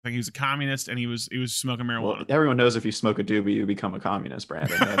Like he was a communist and he was smoking Well, marijuana. everyone knows if you smoke a doobie, you become a communist,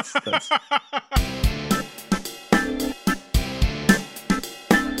 Brandon. That's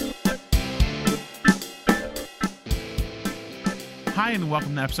Hi and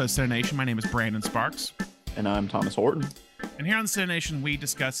welcome to episode of Cinenation. My name is Brandon Sparks. And I'm Thomas Horton. And here on Cinenation, we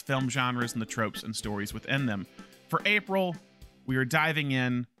discuss film genres and the tropes and stories within them. For April, we are diving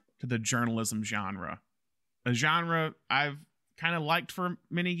in to the journalism genre. A genre I've kind of liked for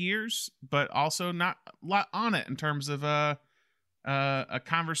many years, but also not a lot on it in terms of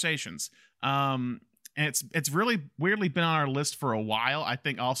conversations. And it's really weirdly been on our list for a while. I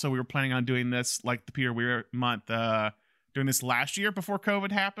think also we were planning on doing this like the Peter Weir month, doing this last year before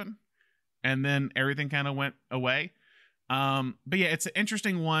COVID happened, and then everything kind of went away. But yeah, it's an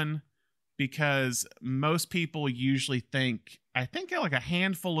interesting one because most people usually think like a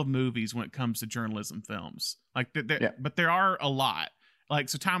handful of movies when it comes to journalism films. But there are a lot. Like,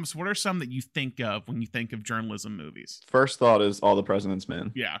 so Thomas, what are some that you think of when you think of journalism movies? First thought is All the President's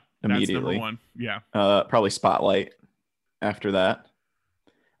Men. Yeah, immediately. that's number one. Yeah. Probably Spotlight after that.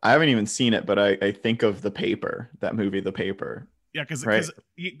 I haven't even seen it, but I think of The Paper, that movie, The Paper. Yeah,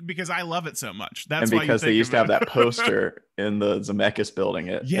 because I love it so much. That's and why because they used to have that poster in the Zemeckis building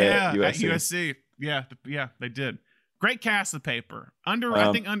at USC. At USC. Yeah, they did. Great cast, The Paper. I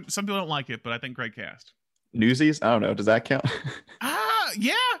think some people don't like it, but I think great cast. Newsies? I don't know. Does that count?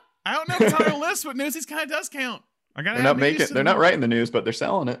 Yeah. I don't know if it's on our list, but Newsies kind of does count. They're not writing the news, but they're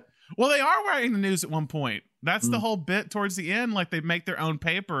selling it. Well, they are writing the news at one point. That's the whole bit towards the end. Like, they make their own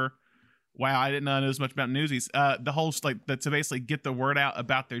paper. Wow, I didn't know as much about Newsies. The whole to basically get the word out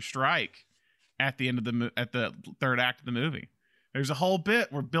about their strike at the end of the third act of the movie. There's a whole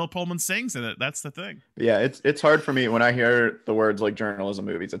bit where Bill Pullman sings in it. That's the thing. Yeah, it's hard for me when I hear the words like journalism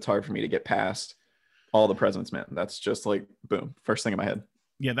movies. It's hard for me to get past All the President's Men. That's just like boom, first thing in my head.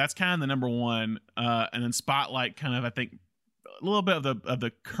 Yeah, that's kind of the number one. And then Spotlight, kind of, I think, a little bit of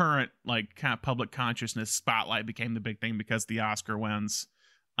the current like kind of public consciousness. Spotlight became the big thing because the Oscar wins.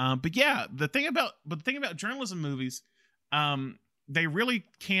 But yeah, the thing about journalism movies, they really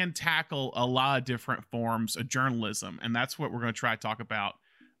can tackle a lot of different forms of journalism, and that's what we're going to try to talk about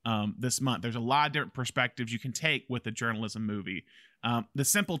this month. There's a lot of different perspectives you can take with a journalism movie. The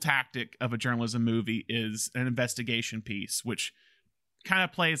simple tactic of a journalism movie is an investigation piece, which kind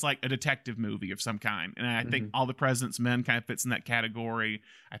of plays like a detective movie of some kind. And I think All the President's Men kind of fits in that category.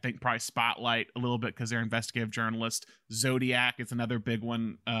 I think probably Spotlight a little bit because they're investigative journalists. Zodiac is another big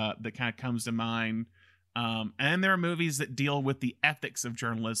one that kind of comes to mind. And then there are movies that deal with the ethics of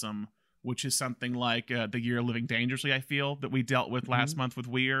journalism, which is something like The Year of Living Dangerously, I feel, that we dealt with last month with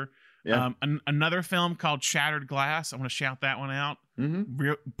Weir. Yeah. Another film called Shattered Glass. I want to shout that one out.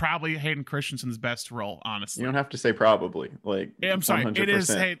 Probably Hayden Christensen's best role, honestly. You don't have to say probably. Like, yeah, I'm sorry, it is.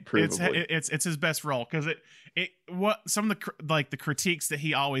 Provably. It's his best role because some of the critiques that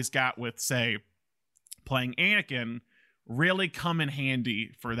he always got with, say, playing Anakin really come in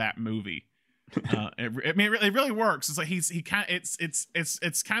handy for that movie. It really works. It's like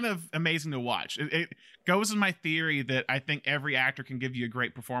it's kind of amazing to watch. It goes in my theory that I think every actor can give you a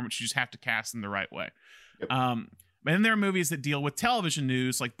great performance. You just have to cast them the right way. Yep. But then there are movies that deal with television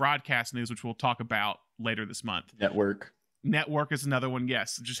news, like broadcast news, which we'll talk about later this month. Network is another one.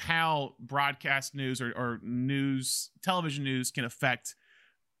 Yes, just how broadcast news or television news can affect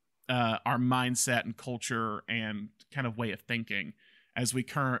our mindset and culture and kind of way of thinking, as we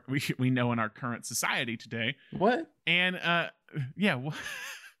know in our current society today. What? And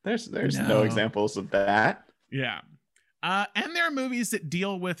there's no examples of that. Yeah. And there are movies that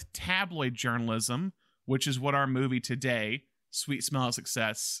deal with tabloid journalism, which is what our movie today, Sweet Smell of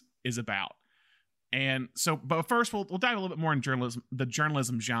Success, is about. And so, but first we'll dive a little bit more in the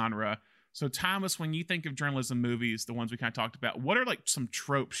journalism genre. So Thomas, when you think of journalism movies, the ones we kind of talked about, what are like some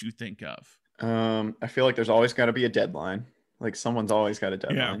tropes you think of? I feel like there's always got to be a deadline. Like, someone's always got a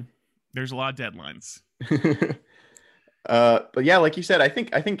deadline. Yeah, there's a lot of deadlines. But yeah, like you said, I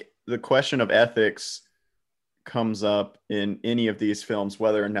think the question of ethics comes up in any of these films,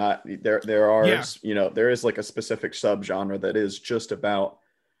 whether or not there is like a specific subgenre that is just about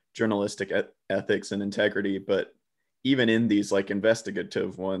journalistic ethics and integrity. But even in these like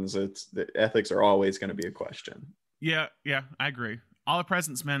investigative ones, the ethics are always going to be a question. Yeah, I agree. All the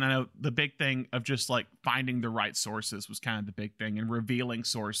President's Men, I know the big thing of just like finding the right sources was kind of the big thing, and revealing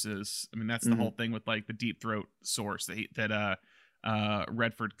sources. I mean, that's the whole thing with like the Deep Throat source that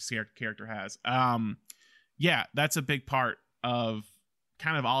Redford's character has. Yeah, that's a big part of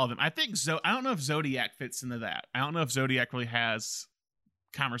kind of all of them. I think I don't know if Zodiac fits into that. I don't know if Zodiac really has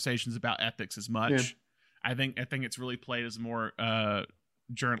conversations about ethics as much. Yeah. I think it's really played as more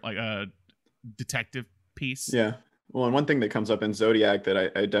like a detective piece. Yeah. Well, and one thing that comes up in Zodiac that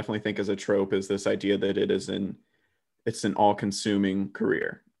I definitely think is a trope is this idea that it's an all-consuming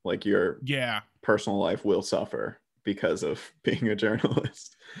career. Like your personal life will suffer because of being a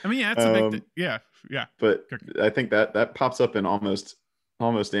journalist. I mean, yeah, that's a big yeah. But I think that pops up in almost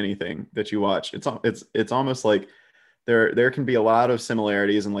anything that you watch. It's almost like there can be a lot of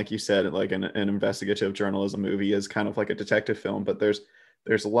similarities, and like you said, like an investigative journalism movie is kind of like a detective film, but there's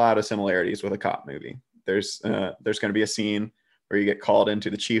a lot of similarities with a cop movie. There's going to be a scene where you get called into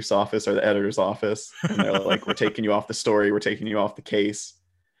the chief's office or the editor's office, and they're like, "We're taking you off the story. We're taking you off the case.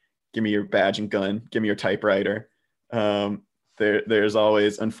 Give me your badge and gun. Give me your typewriter." There's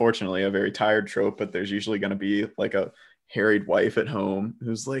always, unfortunately, a very tired trope, but there's usually going to be like a harried wife at home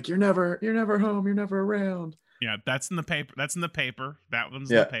who's like, "You're never home. You're never around." Yeah, that's in the paper. That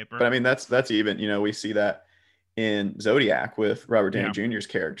one's in the paper. But I mean, that's even, we see that in Zodiac with Robert Downey Jr.'s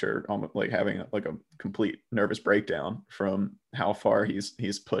character, almost like having a complete nervous breakdown from how far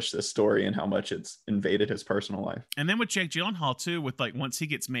he's pushed this story and how much it's invaded his personal life. And then with Jake Gyllenhaal too, with like once he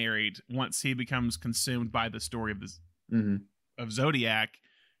gets married, once he becomes consumed by the story of this of Zodiac,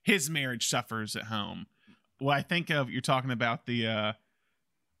 his marriage suffers at home. Well, I think of, you're talking about the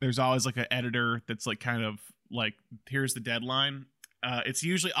there's always like an editor that's like kind of like, here's the deadline. It's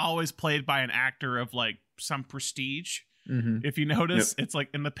usually always played by an actor of like some prestige. If you notice, it's like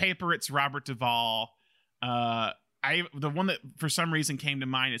in the paper, it's Robert Duvall. The one that for some reason came to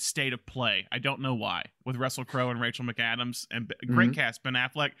mind is State of Play. I don't know why, with Russell Crowe and Rachel McAdams and great cast, Ben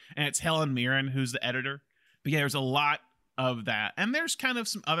Affleck, and it's Helen Mirren who's the editor. But yeah, there's a lot of that, and there's kind of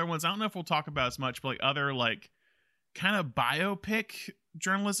some other ones. I don't know if we'll talk about as much, but like other like kind of biopic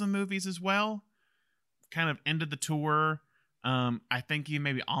journalism movies as well. Kind of ended the tour. I think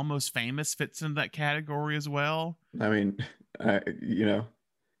maybe Almost Famous fits into that category as well. I mean,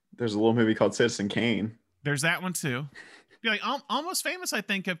 there's a little movie called Citizen Kane. There's that one too. Yeah, like Almost Famous, I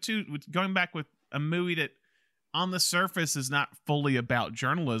think of too. Going back with a movie that, on the surface, is not fully about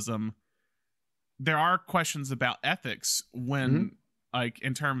journalism. There are questions about ethics when, like,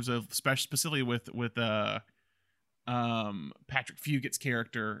 in terms of specifically with Patrick Fugett's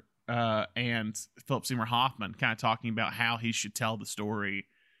character. And Philip Seymour Hoffman kind of talking about how he should tell the story.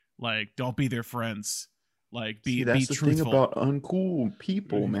 Like, don't be their friends. Like, be that's the truthful. Thing about uncool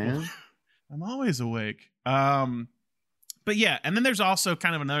people, man. I'm always awake. But yeah, and then there's also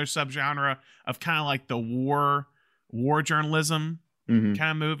kind of another subgenre of kind of like the war journalism kind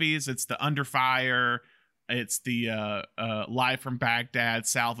of movies. It's the Under Fire. It's the Live from Baghdad,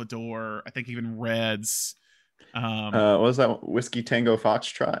 Salvador. I think even Reds. What was that? Whiskey Tango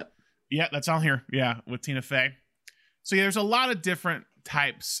Foxtrot? Yeah, that's on here. Yeah, with Tina Fey. So yeah, there's a lot of different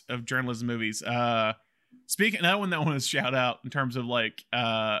types of journalism movies. Speaking, another one that I want to shout out in terms of like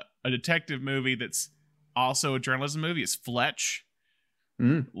a detective movie that's also a journalism movie is Fletch.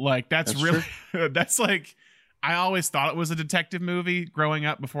 Like that's really that's like, I always thought it was a detective movie growing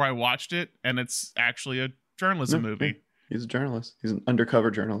up before I watched it, and it's actually a journalism movie. He's a journalist. He's an undercover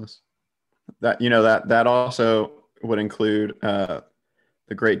journalist. That also would include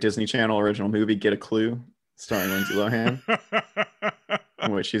the great Disney Channel original movie Get a Clue, starring Lindsay Lohan,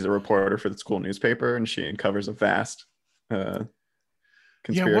 in which she's a reporter for the school newspaper and she uncovers a vast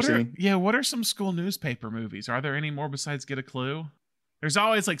conspiracy. What are some school newspaper movies? Are there any more besides Get a Clue? There's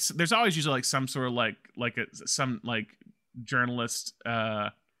always usually like some sort of some journalist,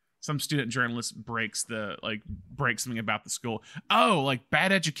 some student journalist breaks something about the school. Oh, like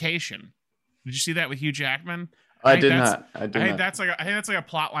Bad Education. Did you see that with Hugh Jackman? I did not. I think that's like a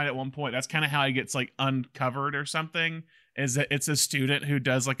plot line at one point. That's kind of how he gets like uncovered or something. Is that it's a student who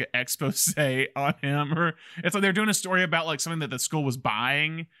does like an expose on him, or it's like they're doing a story about like something that the school was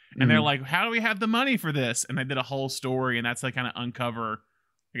buying, and they're like, "How do we have the money for this?" And they did a whole story, and that's like kind of uncover.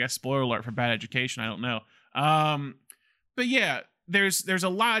 I guess spoiler alert for Bad Education. I don't know. But yeah, there's a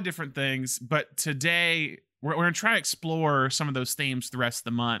lot of different things. But today we're gonna try to explore some of those themes the rest of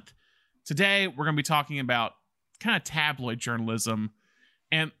the month. Today we're gonna be talking about kind of tabloid journalism,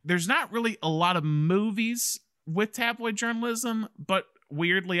 and there's not really a lot of movies with tabloid journalism, but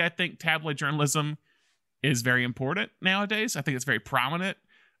weirdly I think tabloid journalism is very important nowadays. I think it's very prominent.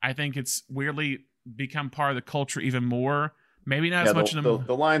 I think it's weirdly become part of the culture even more. Maybe not as much in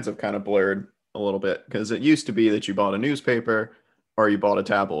the lines have kind of blurred a little bit, because it used to be that you bought a newspaper or you bought a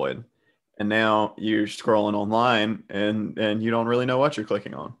tabloid, and now you're scrolling online and you don't really know what you're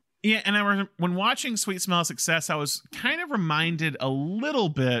clicking on. Yeah, and when watching Sweet Smell of Success, I was kind of reminded a little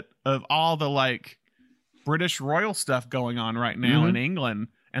bit of all the like British royal stuff going on right now in England,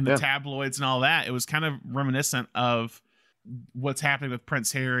 and the tabloids and all that. It was kind of reminiscent of what's happening with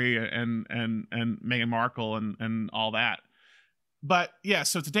Prince Harry and Meghan Markle and all that. But yeah,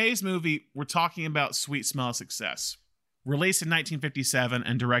 so today's movie, we're talking about Sweet Smell of Success. Released in 1957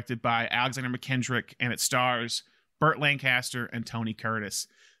 and directed by Alexander McKendrick, and it stars Burt Lancaster and Tony Curtis.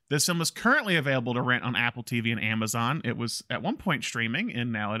 This film is currently available to rent on Apple TV and Amazon. It was at one point streaming,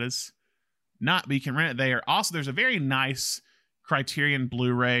 and now it is not, but you can rent it there. Also, there's a very nice Criterion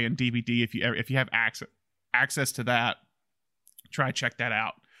Blu-ray and DVD if you have access to that. Try check that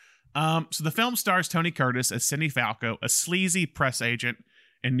out. So the film stars Tony Curtis as Sidney Falco, a sleazy press agent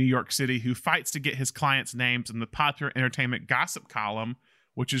in New York City who fights to get his clients' names in the popular entertainment gossip column,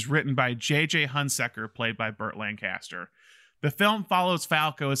 which is written by J.J. Hunsaker, played by Burt Lancaster. The film follows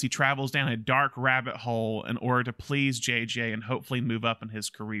Falco as he travels down a dark rabbit hole in order to please J.J. and hopefully move up in his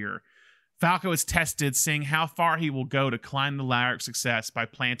career. Falco is tested, seeing how far he will go to climb the ladder of success by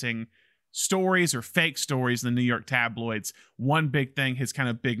planting stories or fake stories in the New York tabloids. One big thing, his kind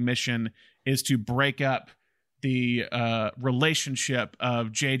of big mission, is to break up the relationship of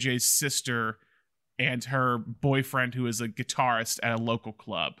JJ's sister and her boyfriend, who is a guitarist at a local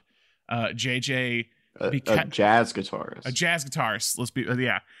club. JJ, a jazz guitarist. A jazz guitarist.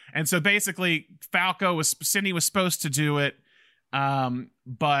 Yeah. And so basically, Sidney was supposed to do it,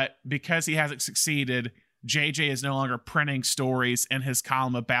 but because he hasn't succeeded, JJ is no longer printing stories in his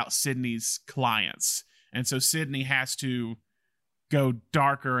column about Sidney's clients. And so Sidney has to go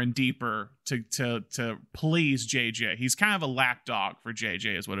darker and deeper to please JJ. He's kind of a lapdog for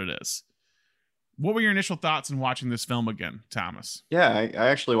JJ is what it is. What were your initial thoughts in watching this film again, Thomas? Yeah, I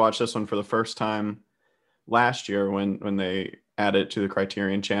actually watched this one for the first time last year when they added it to the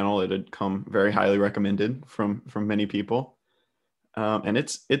Criterion channel. It had come very highly recommended from many people. And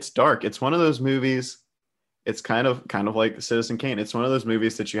it's dark. It's one of those movies. It's kind of like Citizen Kane. It's one of those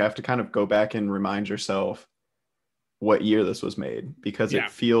movies that you have to kind of go back and remind yourself what year this was made, because it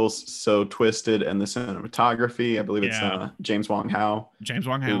feels so twisted. And the cinematography, I believe it's James Wong Howe.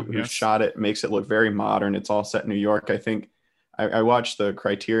 Who shot it, makes it look very modern. It's all set in New York. I think I watched the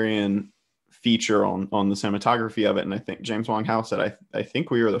Criterion feature on the cinematography of it, and I think James Wong Howe said, I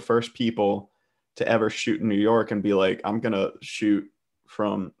think we were the first people to ever shoot in New York and be like, I'm gonna shoot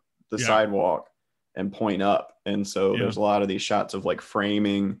from the sidewalk and point up. And so there's a lot of these shots of like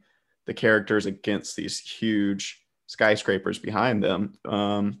framing the characters against these huge skyscrapers behind them.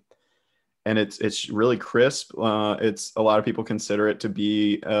 And it's really crisp. It's, a lot of people consider it to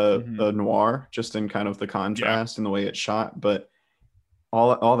be a noir, just in kind of the contrast and the way it's shot. But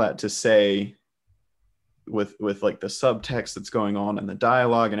all that to say, with like the subtext that's going on and the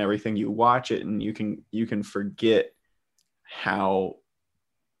dialogue and everything, you watch it and you can forget how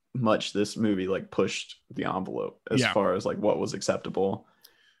much this movie like pushed the envelope as far as like what was acceptable,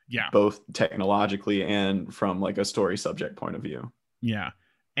 both technologically and from like a story subject point of view.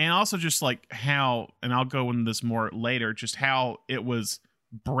 And also just like how, and I'll go into this more later, just how it was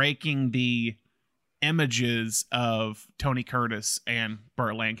breaking the images of Tony Curtis and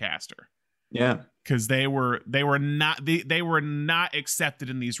Burt Lancaster. Because they were not accepted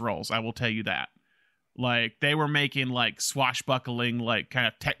in these roles, I will tell you that. Like, they were making like swashbuckling, like kind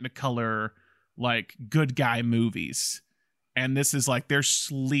of Technicolor, like good guy movies, and this is like, they're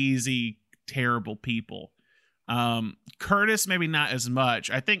sleazy, terrible people. Curtis maybe not as much.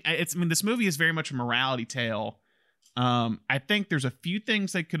 I think this movie is very much a morality tale. I think there's a few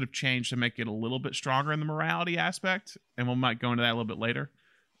things they could have changed to make it a little bit stronger in the morality aspect, and we might go into that a little bit later.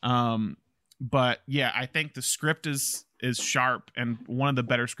 But yeah, I think the script is sharp and one of the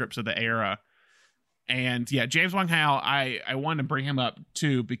better scripts of the era. And yeah, James Wong Howe, I wanted to bring him up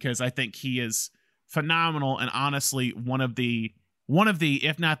too, because I think he is phenomenal and honestly one of the,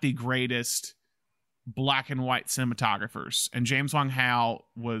 if not the greatest black and white cinematographers. And James Wong Howe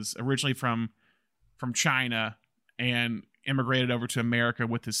was originally from China and immigrated over to America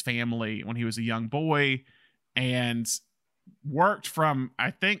with his family when he was a young boy, and worked from,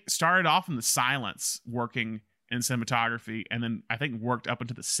 I think, started off in the silence working in cinematography, and then I think worked up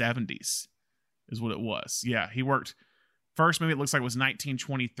into the 70s is what it was. Yeah, he worked, first movie it looks like was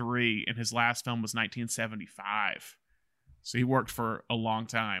 1923, and his last film was 1975. So he worked for a long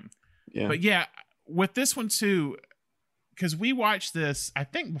time. But yeah, with this one too, because we watched this, I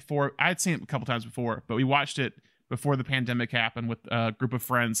think before, I had seen it a couple times before, but we watched it before the pandemic happened with a group of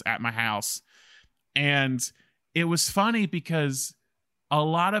friends at my house. And it was funny because a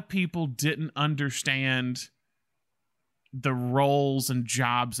lot of people didn't understand the roles and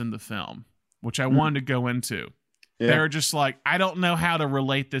jobs in the film, which I wanted to go into. They're just like, I don't know how to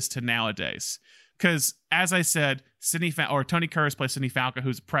relate this to nowadays. Because as I said, Tony Curtis plays Sidney Falco,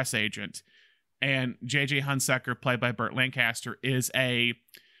 who's a press agent. And J.J. Hunsaker, played by Burt Lancaster, is a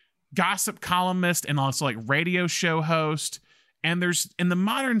gossip columnist and also like radio show host. And there's, in the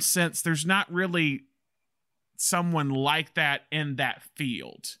modern sense, there's not really someone like that in that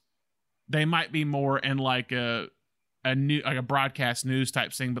field. They might be more in like a broadcast news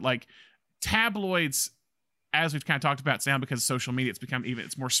type thing, but like tabloids, as we've kind of talked about now, because of social media,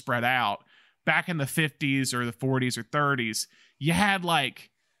 it's more spread out. Back in the 50s or the 40s or 30s, you had like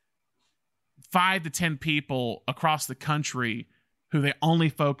 5 to 10 people across the country who they only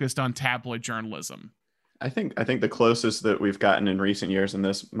focused on tabloid journalism. I think the closest that we've gotten in recent years, and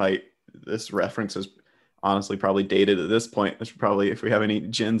this reference is honestly probably dated at this point. This probably, if we have any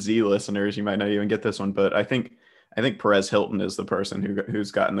Gen Z listeners, you might not even get this one, but I think Perez Hilton is the person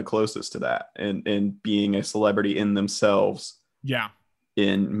who's gotten the closest to that, and being a celebrity in themselves. Yeah.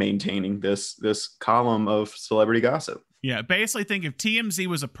 In maintaining this column of celebrity gossip. Yeah, basically think if TMZ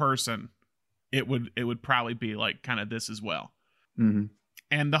was a person, it would probably be like kind of this as well. Mm-hmm.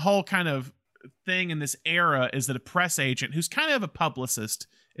 And the whole kind of thing in this era is that a press agent, who's kind of a publicist,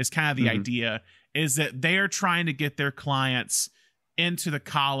 is kind of the idea, is that they are trying to get their clients into the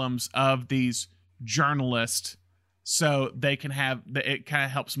columns of these journalists so they can have, it kind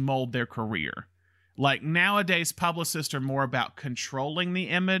of helps mold their career. Like nowadays, publicists are more about controlling the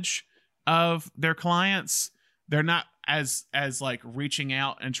image of their clients. They're not as like reaching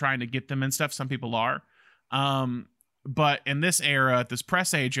out and trying to get them and stuff. Some people are. But in this era, this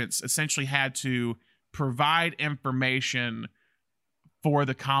press agents essentially had to provide information for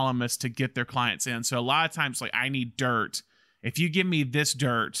the columnists to get their clients in. So a lot of times, like, I need dirt. If you give me this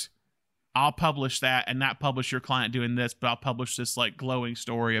dirt, I'll publish that and not publish your client doing this, but I'll publish this like glowing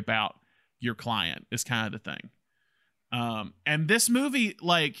story about your client, is kind of the thing. And this movie,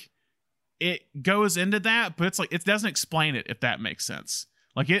 like, it goes into that, but it's like, it doesn't explain it, if that makes sense.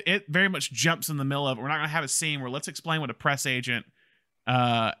 Like it very much jumps in the middle of it. We're not going to have a scene where let's explain what a press agent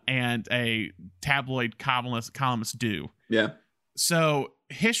and a tabloid columnist do. Yeah. So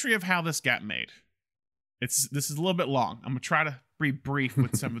history of how this got made. This is a little bit long. I'm going to try to be brief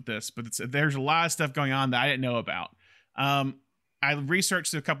with some of this, but there's a lot of stuff going on that I didn't know about. I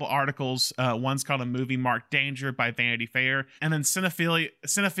researched a couple articles. One's called A Movie Marked Danger by Vanity Fair. And then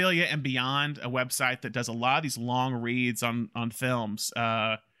Cinephilia and Beyond, a website that does a lot of these long reads on films.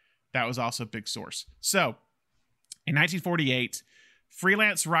 That was also a big source. So, in 1948,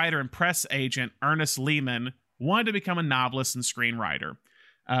 freelance writer and press agent Ernest Lehman wanted to become a novelist and screenwriter.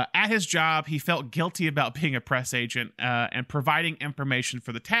 At his job, he felt guilty about being a press agent and providing information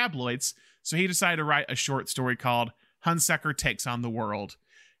for the tabloids, so he decided to write a short story called Hunsaker Takes on the World.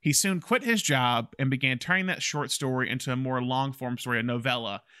 He soon quit his job and began turning that short story into a more long-form story, a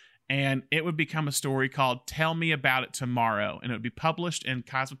novella, and it would become a story called Tell Me About It Tomorrow, and it would be published in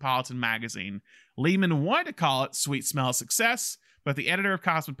Cosmopolitan magazine. Lehman wanted to call it Sweet Smell of Success, but the editor of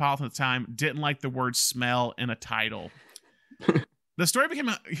Cosmopolitan at the time didn't like the word smell in a title. The story became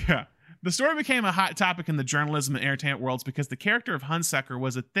a hot topic in the journalism and entertainment worlds because the character of Hunsaker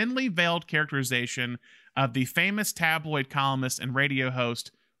was a thinly veiled characterization of the famous tabloid columnist and radio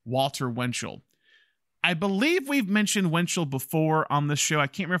host Walter Winchell. I believe we've mentioned Winchell before on this show. I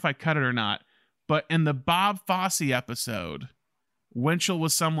can't remember if I cut it or not, but in the Bob Fosse episode, Winchell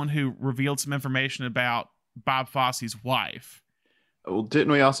was someone who revealed some information about Bob Fosse's wife. Well,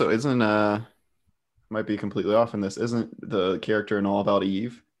 didn't we also, might be completely off in this, isn't the character in All About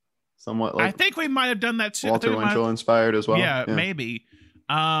Eve somewhat like, I think we might have done that too. Walter Winchell inspired as well? Yeah, maybe.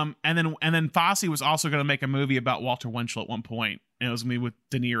 And then Fosse was also going to make a movie about Walter Winchell at one point, and it was going to be with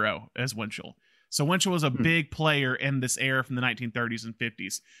De Niro as Winchell. So Winchell was a big player in this era from the 1930s and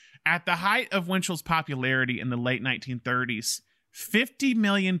 50s. At the height of Winchell's popularity in the late 1930s, 50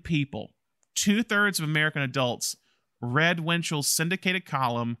 million people, 2/3 of American adults, read Winchell's syndicated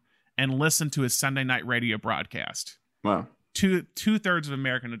column and listened to his Sunday night radio broadcast. Wow. Two-thirds of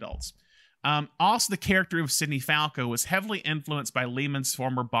American adults. Also, the character of Sidney Falco was heavily influenced by Lehman's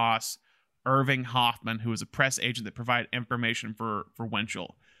former boss, Irving Hoffman, who was a press agent that provided information for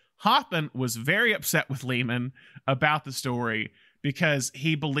Winchell. Hoffman was very upset with Lehman about the story because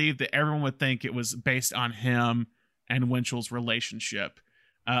he believed that everyone would think it was based on him and Winchell's relationship.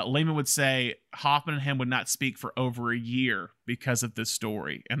 Lehman would say Hoffman and him would not speak for over a year because of this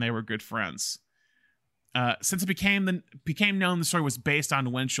story, and they were good friends. Since it became known the story was based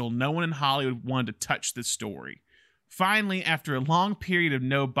on Winchell, no one in Hollywood wanted to touch this story. Finally, after a long period of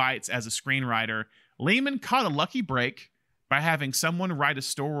no bites as a screenwriter, Lehman caught a lucky break by having someone write a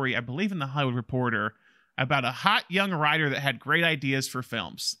story, I believe in the Hollywood Reporter, about a hot young writer that had great ideas for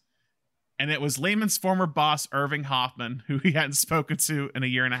films. And it was Lehman's former boss, Irving Hoffman, who he hadn't spoken to in a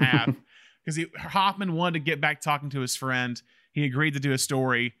year and a half, because Hoffman wanted to get back talking to his friend. He agreed to do a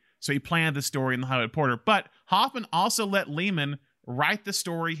story, so he planned the story in the Hollywood Reporter. But Hoffman also let Lehman write the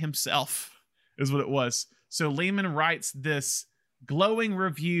story himself, is what it was. So Lehman writes this glowing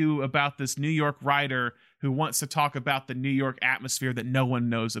review about this New York writer who wants to talk about the New York atmosphere that no one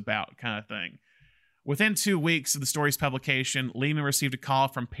knows about, kind of thing. Within 2 weeks of the story's publication, Lehman received a call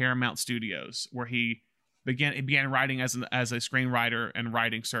from Paramount Studios, where he began writing as a screenwriter and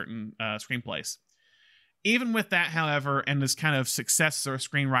writing certain screenplays. Even with that, however, and this kind of success as a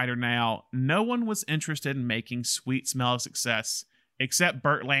screenwriter now, no one was interested in making Sweet Smell of Success except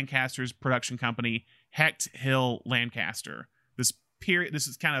Burt Lancaster's production company, Hecht Hill Lancaster. This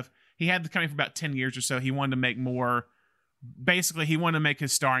is kind of, he had the company for about 10 years or so. He wanted to make more, basically he wanted to make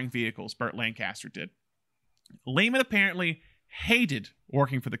his starring vehicles, Burt Lancaster did. Lehman apparently hated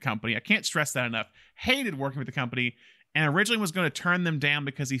working for the company. I can't stress that enough. Hated working for the company, and originally was going to turn them down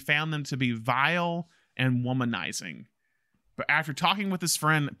because he found them to be vile and womanizing. But after talking with his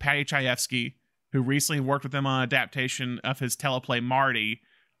friend Paddy Chayefsky, who recently worked with him on an adaptation of his teleplay Marty,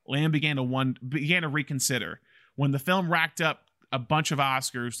 Lehman began to reconsider. When the film racked up a bunch of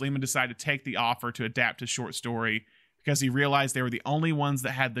Oscars, Lehman decided to take the offer to adapt his short story because he realized they were the only ones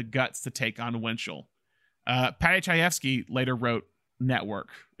that had the guts to take on Winchell. Paddy Chayefsky later wrote Network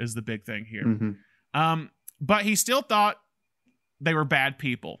is the big thing here. Mm-hmm. But he still thought they were bad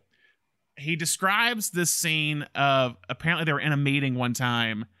people. He describes this scene of, apparently they were in a meeting one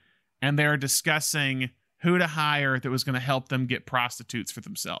time and they're discussing who to hire that was going to help them get prostitutes for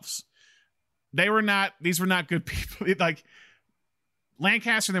themselves. These were not good people. Like,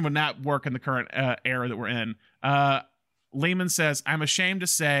 Lancaster and them would not work in the current era that we're in. Lehman says, "I'm ashamed to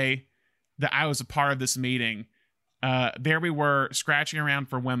say that I was a part of this meeting. There we were, scratching around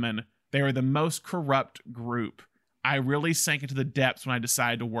for women. They were the most corrupt group. I really sank into the depths when I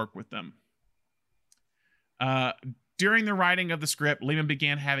decided to work with them." During the writing of the script, Lehman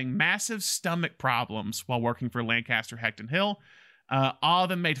began having massive stomach problems while working for Lancaster, Hecht and Hill. All of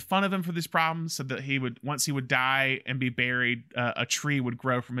them made fun of him for these problems, so that once he would die and be buried, a tree would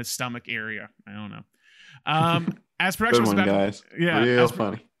grow from his stomach area. I don't know. As production was about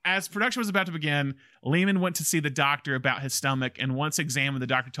funny. As production was about to begin, Lehman went to see the doctor about his stomach, and once examined, the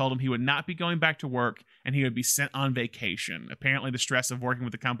doctor told him he would not be going back to work and he would be sent on vacation. Apparently, the stress of working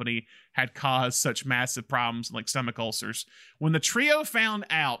with the company had caused such massive problems like stomach ulcers. When the trio found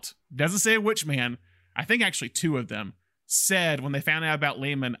out, doesn't say which man, I think actually two of them, said when they found out about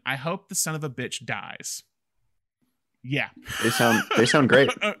Lehman, "I hope the son of a bitch dies." Yeah. They sound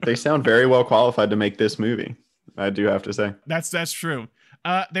great. They sound very well qualified to make this movie, I do have to say. That's true.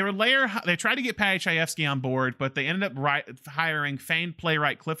 They tried to get Paddy Chayefsky on board, but they ended up hiring famed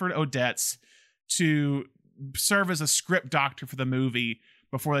playwright Clifford Odets to serve as a script doctor for the movie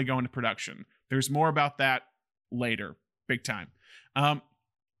before they go into production. There's more about that later, big time.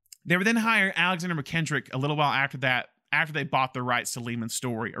 They would then hire Alexander McKendrick a little while after that, after they bought the rights to Lehman's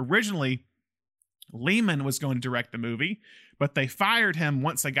story. Originally, Lehman was going to direct the movie, but they fired him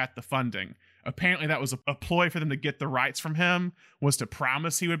once they got the funding. Apparently that was a ploy for them to get the rights from him, was to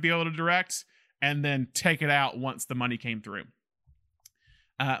promise he would be able to direct and then take it out once the money came through.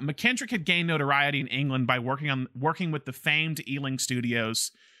 McKendrick had gained notoriety in England by working with the famed Ealing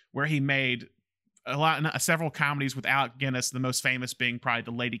Studios, where he made several comedies with Alec Guinness, the most famous being probably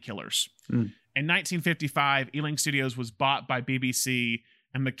The Lady Killers. In 1955, Ealing Studios was bought by BBC,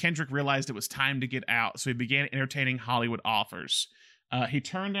 and McKendrick realized it was time to get out, so he began entertaining Hollywood offers. He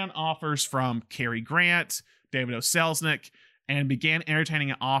turned down offers from Cary Grant, David O. Selznick, and began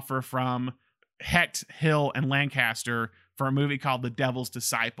entertaining an offer from Hecht, Hill, and Lancaster for a movie called The Devil's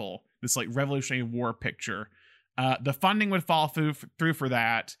Disciple, this like Revolutionary War picture. The funding would fall through for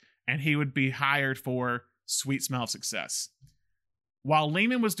that, and he would be hired for Sweet Smell of Success. While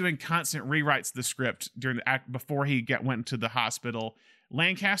Lehman was doing constant rewrites of the script before he went into the hospital,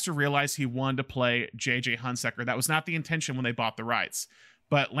 Lancaster realized he wanted to play J.J. Hunsaker. That was not the intention when they bought the rights,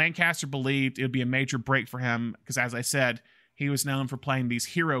 but Lancaster believed it would be a major break for him because, as I said, he was known for playing these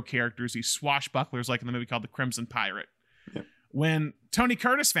hero characters, these swashbucklers, like in the movie called The Crimson Pirate. Yep. When Tony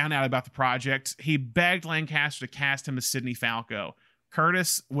Curtis found out about the project, he begged Lancaster to cast him as Sidney Falco.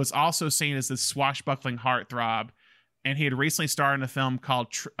 Curtis was also seen as this swashbuckling heartthrob, and he had recently starred in a film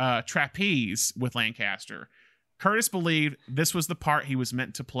called Trapeze with Lancaster. Curtis believed this was the part he was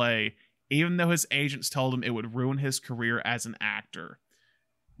meant to play, even though his agents told him it would ruin his career as an actor.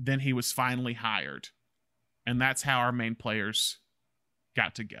 Then he was finally hired. And that's how our main players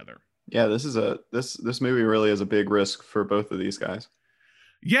got together. Yeah, this movie really is a big risk for both of these guys.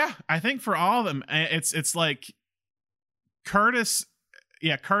 Yeah, I think for all of them, it's like Curtis,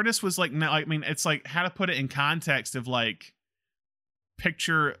 yeah, Curtis was like, no, I mean, it's like how to put it in context of like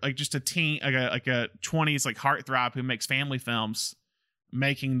picture like just a teen, like a 20s like heartthrob who makes family films,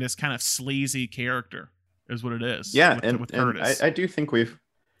 making this kind of sleazy character is what it is. Yeah, with Curtis. I do think we've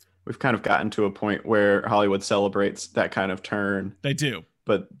kind of gotten to a point where Hollywood celebrates that kind of turn. They do,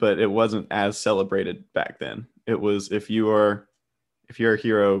 but it wasn't as celebrated back then. It was if you're a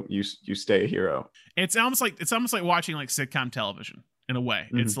hero, you stay a hero. It's almost like watching like sitcom television in a way.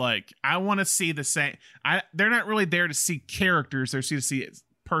 Mm-hmm. It's like I want to see the same. They're not really there to see characters. They're to see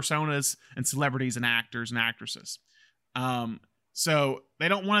personas and celebrities and actors and actresses. So they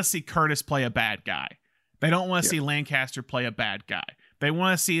don't want to see Curtis play a bad guy. They don't want to see Lancaster play a bad guy. They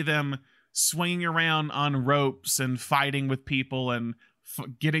want to see them swinging around on ropes and fighting with people and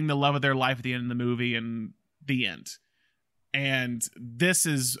getting the love of their life at the end of the movie and the end. And this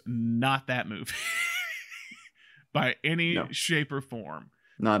is not that movie by any shape or form.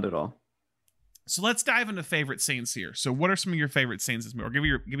 Not at all. So let's dive into favorite scenes here. So what are some of your favorite scenes in this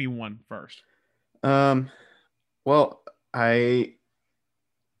movie? Or give me one first. Well, okay.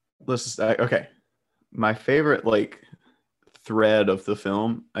 My favorite like thread of the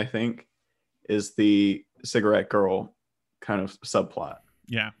film, I think, is the cigarette girl kind of subplot.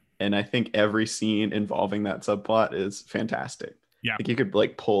 Yeah. And I think every scene involving that subplot is fantastic. Yeah. Like you could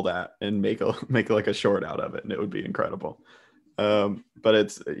like pull that and make like a short out of it and it would be incredible. But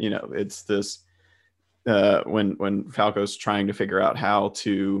it's, it's this when Falco's trying to figure out how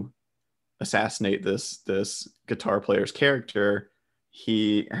to assassinate this guitar player's character,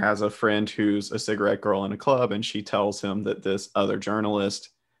 he has a friend who's a cigarette girl in a club, and she tells him that this other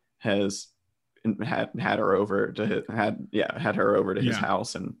journalist has had her over to his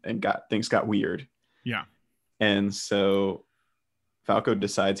house and things got weird. Yeah. And so Falco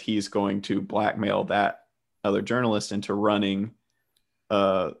decides he's going to blackmail that other journalist into running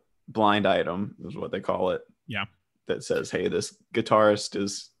a blind item, is what they call it. Yeah. That says, hey, this guitarist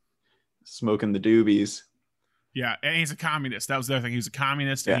is smoking the doobies. Yeah, and he's a communist. That was the other thing. He was a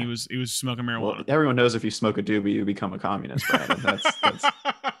communist, and he was smoking marijuana. Well, everyone knows if you smoke a doobie, you become a communist, Brandon. That's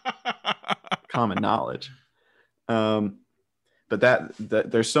common knowledge. But that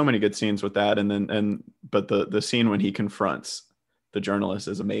there's so many good scenes with that, but the scene when he confronts the journalist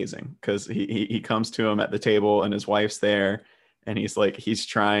is amazing because he comes to him at the table and his wife's there, and he's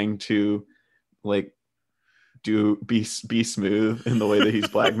trying to like be smooth in the way that he's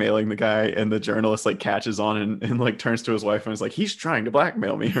blackmailing the guy, and the journalist like catches on and like turns to his wife and is like, he's trying to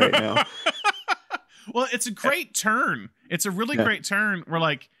blackmail me right now. Well, it's a great turn. It's a really great turn where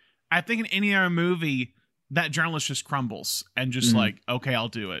like I think in any other movie that journalist just crumbles and just like, okay, I'll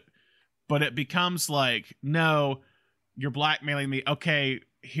do it. But it becomes like, no, you're blackmailing me. Okay,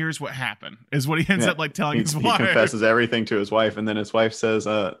 here's what happened is what he ends up like telling his wife. He confesses everything to his wife, and then his wife says,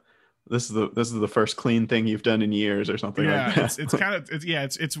 this is the first clean thing you've done in years or something like that. it's kind of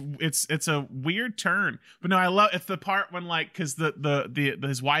it's a weird turn. But no, I love it's the part when like because the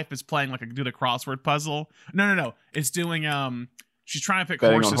his wife is playing like do the crossword puzzle. No. It's doing she's trying to pick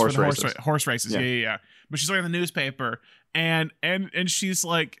horses for the horse races. Yeah. But she's looking at the newspaper and she's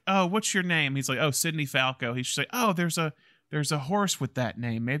like, oh, what's your name? He's like, oh, Sidney Falco. She's like, oh, there's a horse with that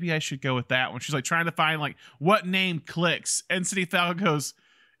name. Maybe I should go with that one. She's like trying to find like what name clicks. And Sidney Falco goes,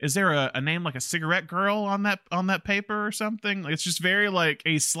 is there a name like a cigarette girl on that paper or something? Like, it's just very like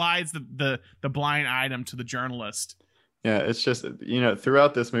he slides the blind item to the journalist. Yeah, it's just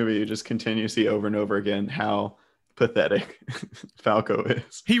throughout this movie you just continue to see over and over again how pathetic Falco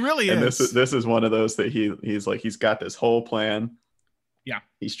is. He really is. And this is one of those that he's got this whole plan. Yeah.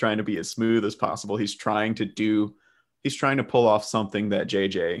 He's trying to be as smooth as possible. He's trying to pull off something that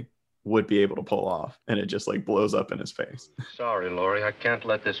JJ would be able to pull off, and it just like blows up in his face. Sorry, Laurie, I can't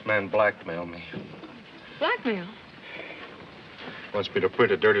let this man blackmail me. Blackmail? Wants me to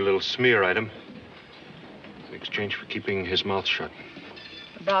print a dirty little smear item in exchange for keeping his mouth shut.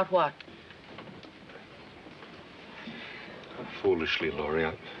 About what? Foolishly, Laurie,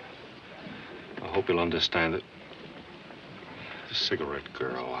 I hope you'll understand that the cigarette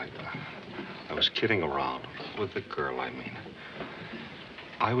girl, I was kidding around with the girl, I mean.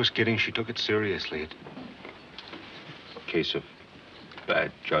 I was kidding. She took it seriously. A case of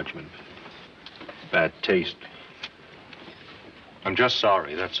bad judgment, bad taste. I'm just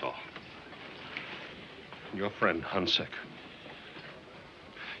sorry, that's all. Your friend, Hansek.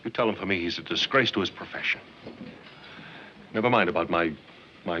 You tell him for me he's a disgrace to his profession. Never mind about my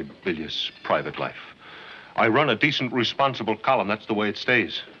bilious private life. I run a decent, responsible column. That's the way it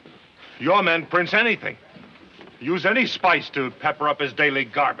stays. Your men prints anything. Use any spice to pepper up his daily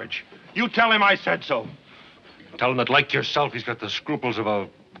garbage. You tell him I said so. Tell him that, like yourself, he's got the scruples of a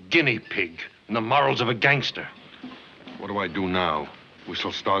guinea pig and the morals of a gangster. What do I do now?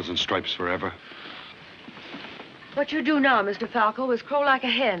 Whistle Stars and Stripes forever? What you do now, Mr. Falco, is crow like a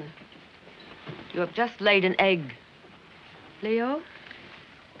hen. You have just laid an egg. Leo,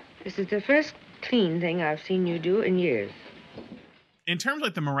 this is the first clean thing I've seen you do in years. In terms of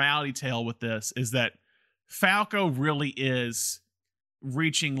like the morality tale with this is that Falco really is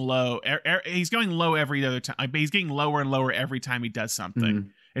reaching low. He's going low every other time. He's getting lower and lower every time he does something. Mm-hmm.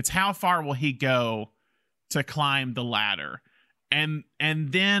 It's how far will he go to climb the ladder? And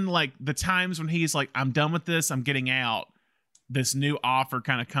then like the times when he's like, I'm done with this, I'm getting out, this new offer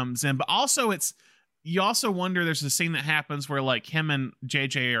kind of comes in. But also you also wonder, there's a scene that happens where like him and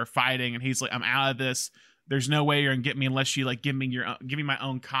JJ are fighting and he's like, I'm out of this. There's no way you're gonna get me unless you like give me my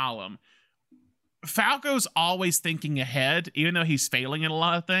own column. Falco's always thinking ahead, even though he's failing at a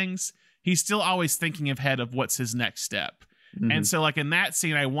lot of things. He's still always thinking ahead of what's his next step. Mm-hmm. And so, like in that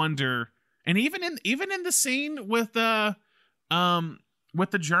scene, I wonder, and even in the scene with the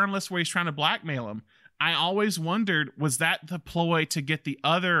journalist where he's trying to blackmail him, I always wondered, was that the ploy to get the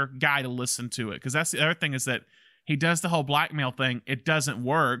other guy to listen to it? Because that's the other thing, is that he does the whole blackmail thing, it doesn't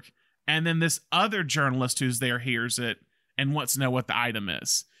work, and then this other journalist who's there hears it and wants to know what the item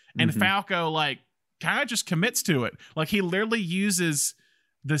is. And mm-hmm. Falco like kind of just commits to it. Like he literally uses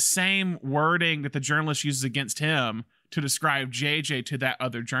the same wording that the journalist uses against him to describe JJ to that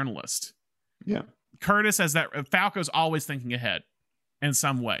other journalist. Yeah. Curtis has that. Falco's always thinking ahead in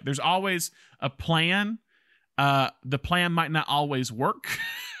some way. There's always a plan. The plan might not always work,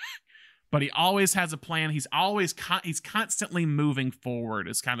 but he always has a plan. He's always he's constantly moving forward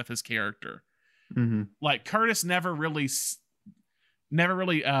is kind of his character. Mm-hmm. Like Curtis never really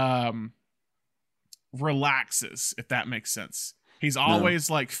relaxes, if that makes sense. He's always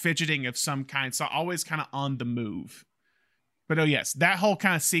like fidgeting of some kind, so always kind of on the move. But oh yes, that whole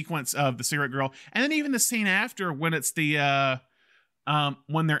kind of sequence of the cigarette girl, and then even the scene after when it's the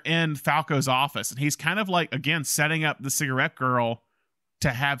when they're in Falco's office and he's kind of like again setting up the cigarette girl to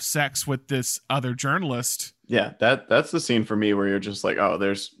have sex with this other journalist. Yeah, that's the scene for me where you're just like, oh,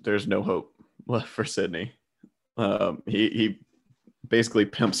 there's no hope left for Sidney. He basically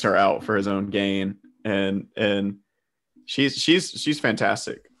pimps her out for his own gain, and she's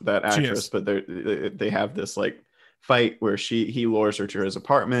fantastic, that actress. But they have this like fight where he lures her to his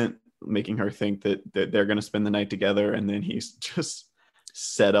apartment, making her think that they're going to spend the night together, and then he's just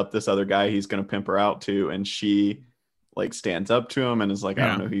set up this other guy he's going to pimp her out to, and she like stands up to him and is like, I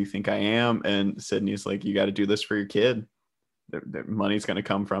don't know who you think I am. And Sidney's like, you got to do this for your kid. The money's going to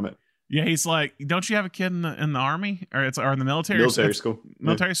come from it. Yeah, he's like, don't you have a kid in the army or in the military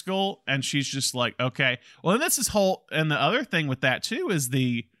school? And she's just like, okay. Well, and this is whole, and the other thing with that too is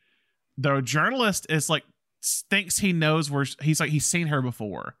the journalist is like thinks he knows where he's seen her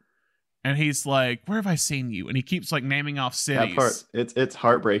before, and he's like, where have I seen you? And he keeps like naming off cities. That part, it's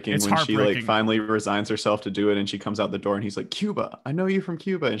heartbreaking she like finally resigns herself to do it, and she comes out the door and he's like, Cuba, I know you from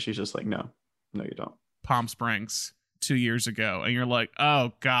Cuba, and she's just like, no you don't. Palm Springs 2 years ago, and you're like,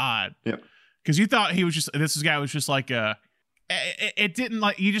 oh god. Yep. Because you thought this guy was just like it didn't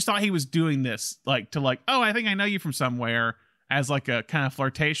like, you just thought he was doing this like to like, oh, I think I know you from somewhere, as like a kind of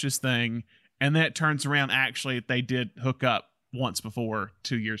flirtatious thing, and then it turns around actually they did hook up once before,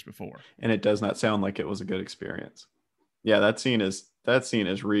 2 years before, and it does not sound like it was a good experience. Yeah, that scene is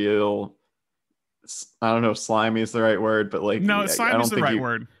real. I don't know if slimy is the right word, but like, no, slimy is the right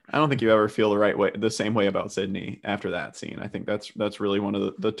word. I don't think you ever feel the same way about Sidney after that scene. I think that's really one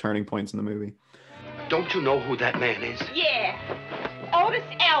of the turning points in the movie. Don't you know who that man is? Yeah, Otis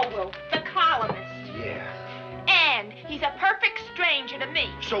Elwell, the columnist. Yeah. And he's a perfect stranger to me.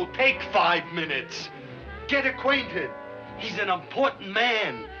 So take 5 minutes. Get acquainted. He's an important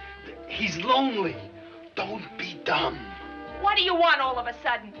man. He's lonely. Don't be dumb. What do you want all of a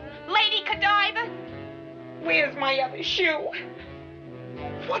sudden? Lady Godiva? Where's my other shoe?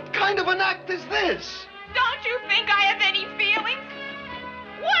 What kind of an act is this? Don't you think I have any feelings?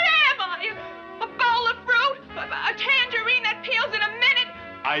 What am I? A bowl of fruit? A tangerine that peels in a minute?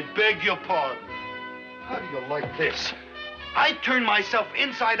 I beg your pardon. How do you like this? I turned myself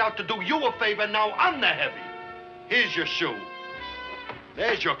inside out to do you a favor, now I'm the heavy. Here's your shoe.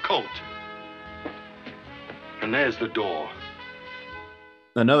 There's your coat. And there's the door.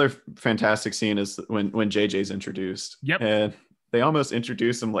 Another fantastic scene is when JJ's introduced. Yep. And they almost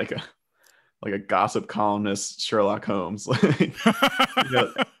introduce him like a gossip columnist, Sherlock Holmes.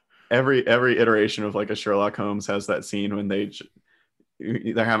 Every iteration of like a Sherlock Holmes has that scene when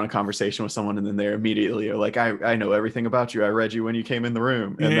they're having a conversation with someone and then they're immediately are like, I know everything about you. I read you when you came in the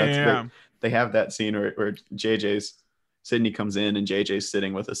room. And they have that scene where Sidney comes in and JJ's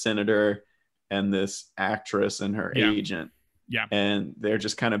sitting with a senator and this actress and her agent. Yeah. And they're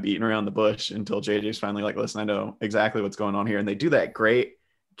just kind of beating around the bush until JJ's finally like, listen, I know exactly what's going on here. And they do that great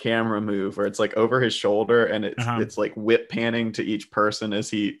camera move where it's like over his shoulder and it's like whip panning to each person as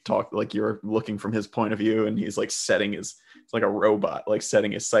he talked, like you're looking from his point of view, and he's like it's like a robot, like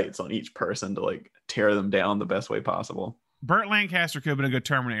setting his sights on each person to like tear them down the best way possible. Burt Lancaster could have been a good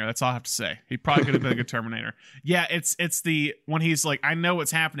Terminator. That's all I have to say. He probably could have been a good Terminator. Yeah, it's the when he's like, I know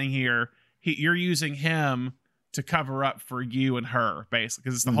what's happening here. You're using him to cover up for you and her,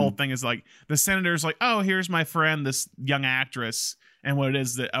 basically, because the whole thing is like the senator's like, oh, here's my friend, this young actress, and what it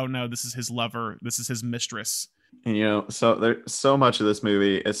is that, oh no, this is his lover, this is his mistress. And so there's so much of this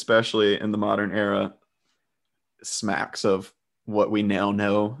movie, especially in the modern era, smacks of what we now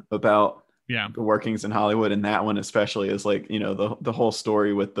know about the workings in Hollywood, and that one especially is like, the whole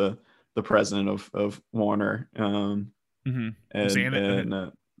story with the president of Warner, and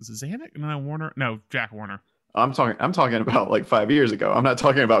Zanuck. Is it Zanuck? No, Warner. No, Jack Warner. I'm talking about like 5 years ago. I'm not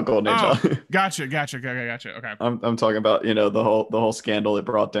talking about Golden Age. Gotcha. Okay. I'm talking about the whole scandal that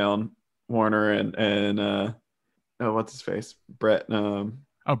brought down Warner and what's his face, Brett. Brett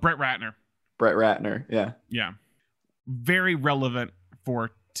Ratner. Brett Ratner. Yeah. Very relevant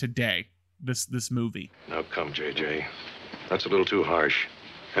for today. This movie. Now come, JJ. That's a little too harsh.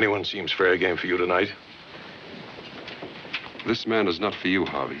 Anyone seems fair game for you tonight? This man is not for you,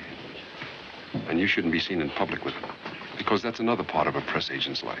 Harvey. And you shouldn't be seen in public with him, because that's another part of a press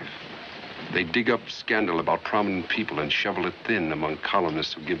agent's life. They dig up scandal about prominent people and shovel it thin among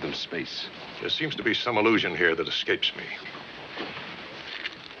columnists who give them space. There seems to be some illusion here that escapes me.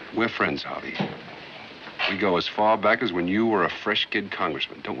 We're friends, Harvey. We go as far back as when you were a fresh kid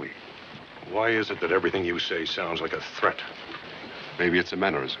congressman, don't we? Why is it that everything you say sounds like a threat? Maybe it's a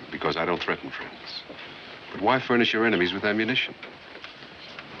mannerism, because I don't threaten friends. But why furnish your enemies with ammunition?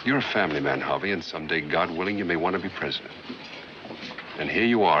 You're a family man, Harvey, and someday, God willing, you may want to be president. And here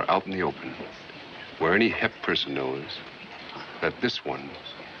you are out in the open, where any hep person knows that this one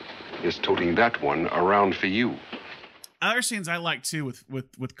is toting that one around for you. Other scenes I like too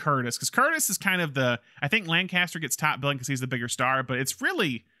with Curtis, because Curtis is kind of I think Lancaster gets top billing because he's the bigger star, but it's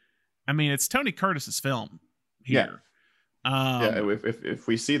really, it's Tony Curtis's film here. If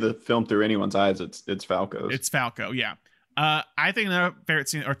we see the film through anyone's eyes, it's Falco's. It's Falco, yeah. I think another favorite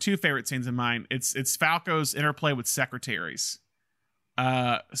scene, or two favorite scenes in mine, it's Falco's interplay with secretaries.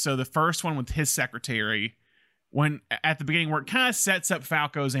 So the first one with his secretary, when at the beginning where it kind of sets up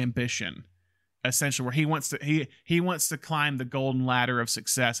Falco's ambition, essentially, where he wants to climb the golden ladder of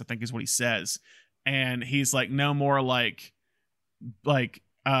success, I think is what he says. And he's like, no more like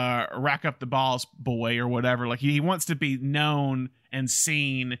rack up the balls, boy, or whatever. Like he wants to be known and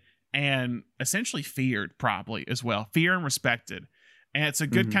seen and essentially feared, probably as well. Fear and respected. And it's a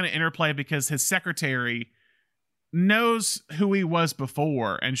good kind of interplay because his secretary knows who he was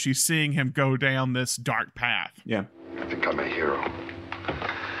before, and she's seeing him go down this dark path. Yeah. I think I'm a hero.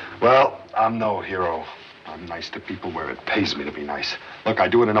 Well, I'm no hero. I'm nice to people where it pays me to be nice. Look, I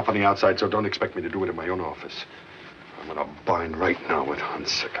do it enough on the outside, so don't expect me to do it in my own office. I'm gonna bind right now with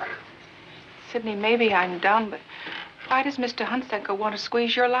Hunsaker. Sidney, maybe I'm done, but why does Mr. Hunsaker want to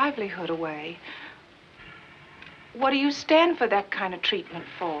squeeze your livelihood away? What do you stand for that kind of treatment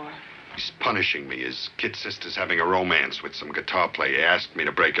for? He's punishing me. His kid sister's having a romance with some guitar player. He asked me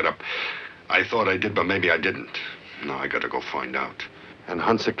to break it up. I thought I did, but maybe I didn't. Now I gotta go find out. And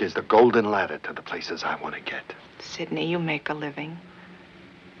Hunsaker is the golden ladder to the places I want to get. Sidney, you make a living.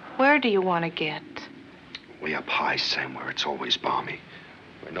 Where do you want to get? Way up high, Sam, where it's always balmy.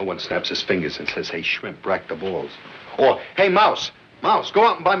 Where no one snaps his fingers and says, hey, shrimp, rack the balls. Or, hey, Mouse, go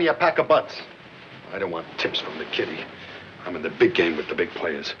out and buy me a pack of butts. I don't want tips from the kitty. I'm in the big game with the big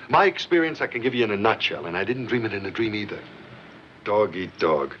players. My experience I can give you in a nutshell, and I didn't dream it in a dream either. Dog eat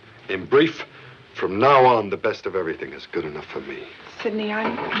dog. In brief, from now on, the best of everything is good enough for me. Sidney,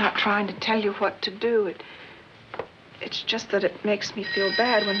 I'm not trying to tell you what to do. It's just that it makes me feel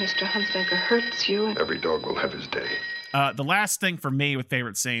bad when Mr. Hunsaker hurts you. Every dog will have his day. The last thing for me with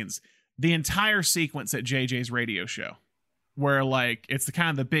favorite scenes, the entire sequence at JJ's radio show, where like it's the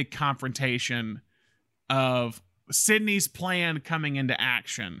kind of the big confrontation of Sidney's plan coming into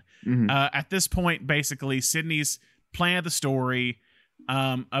action. At this point, basically, Sidney's planned the story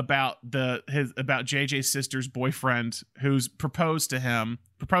about JJ's sister's boyfriend who's proposed to her.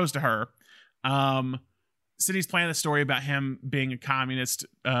 Sidney's playing the story about him being a communist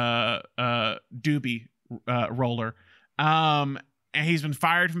doobie roller. and he's been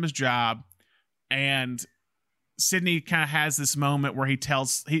fired from his job. And Sidney kind of has this moment where he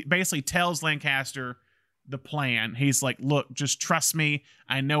basically tells Lancaster the plan. He's like, look, just trust me.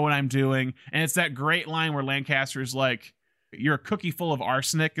 I know what I'm doing. And it's that great line where Lancaster's like, you're a cookie full of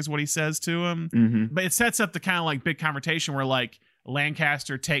arsenic is what he says to him. Mm-hmm. But it sets up the kind of like big confrontation where like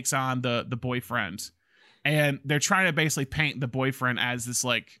Lancaster takes on the boyfriend, and they're trying to basically paint the boyfriend as this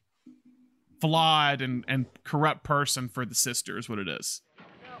like flawed and corrupt person for the sister is what it is.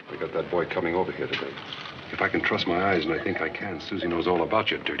 I got that boy coming over here today. If I can trust my eyes, and I think I can, Susie knows all about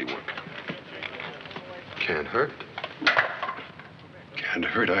your dirty work. Can't hurt. Can't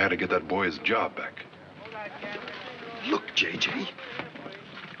hurt. I had to get that boy his job back. Look, JJ.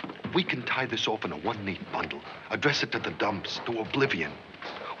 We can tie this off in a one neat bundle, address it to the dumps, to oblivion.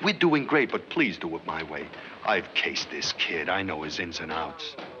 We're doing great, but please do it my way. I've cased this kid. I know his ins and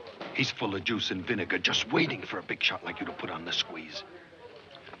outs. He's full of juice and vinegar, just waiting for a big shot like you to put on the squeeze.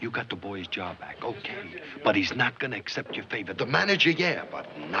 You got the boy's job back, okay. But he's not gonna accept your favor. The manager, yeah, but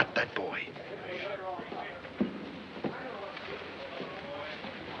not that boy.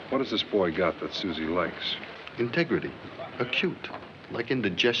 What has this boy got that Susie likes? Integrity. Acute. Like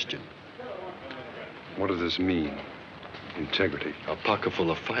indigestion. What does this mean? Integrity. A pocket full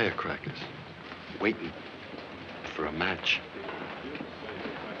of firecrackers. Waiting for a match.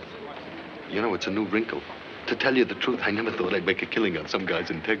 You know, it's a new wrinkle. To tell you the truth, I never thought I'd make a killing on some guy's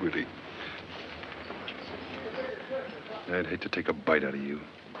integrity. I'd hate to take a bite out of you.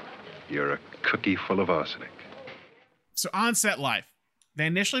 You're a cookie full of arsenic. So on-set life. They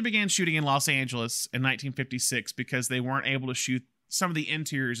initially began shooting in Los Angeles in 1956 because they weren't able to shoot some of the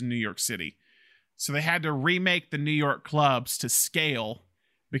interiors in New York City. So they had to remake the New York clubs to scale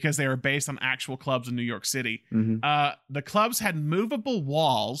because they were based on actual clubs in New York City. Mm-hmm. The clubs had movable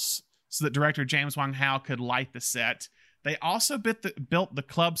walls so that director James Wong Howe could light the set. They also built the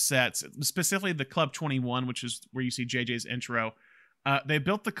club sets, specifically the Club 21, which is where you see JJ's intro. They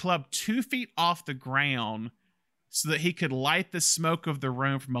built the club 2 feet off the ground so that he could light the smoke of the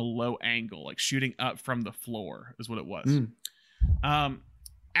room from a low angle, like shooting up from the floor is what it was.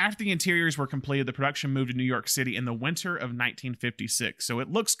 After the interiors were completed, the production moved to New York City in the winter of 1956. So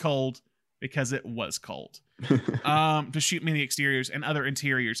it looks cold because it was cold. To shoot many exteriors and other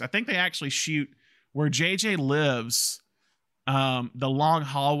interiors. I think they actually shoot where JJ lives, the long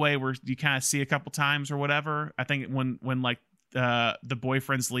hallway where you kind of see a couple times or whatever. I think when like the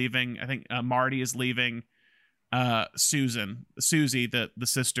boyfriend's leaving, I think Marty is leaving Susie, the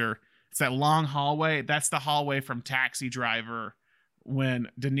sister. It's that long hallway. That's the hallway from Taxi Driver when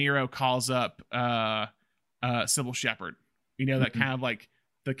De Niro calls up Sybil Shepherd. You know, that kind of like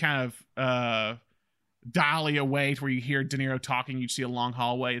the kind of dolly away to where you hear De Niro talking, you see a long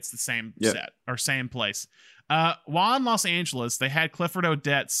hallway. It's the same set or same place. While in Los Angeles, they had Clifford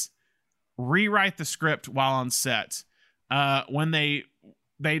Odets rewrite the script while on set. When they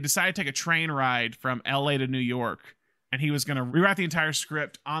decided to take a train ride from LA to New York, and he was going to rewrite the entire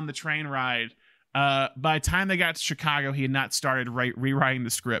script on the train ride. By the time they got to Chicago, he had not started rewriting the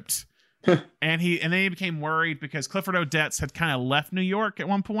script. and then he became worried because Clifford Odets had kind of left New York at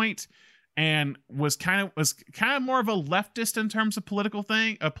one point and was kind of more of a leftist in terms of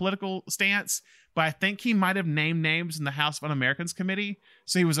a political stance. But I think he might have named names in the House of Un-Americans committee.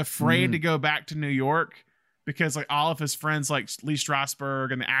 So he was afraid to go back to New York because like all of his friends like Lee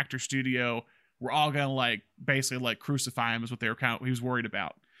Strasberg and the Actor Studio were all going to like basically like crucify him is what he was worried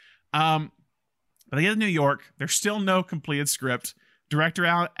about. But they get to New York. There's still no completed script. Director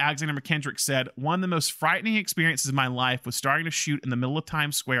Alexander McKendrick said, "One of the most frightening experiences of my life was starting to shoot in the middle of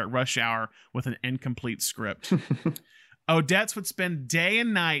Times Square at rush hour with an incomplete script." Odets would spend day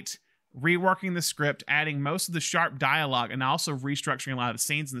and night reworking the script, adding most of the sharp dialogue, and also restructuring a lot of the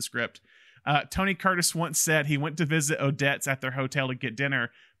scenes in the script. Tony Curtis once said he went to visit Odets at their hotel to get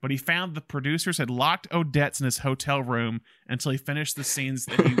dinner, but he found the producers had locked Odets in his hotel room until he finished the scenes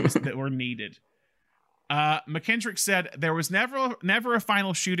that were needed. McKendrick said there was never a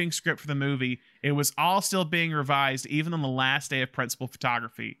final shooting script for the movie. It was all still being revised, even on the last day of principal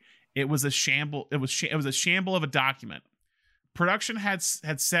photography. It was a shamble. It was a shamble of a document. Production had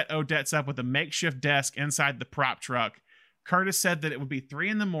set Odets up with a makeshift desk inside the prop truck. Curtis said that it would be 3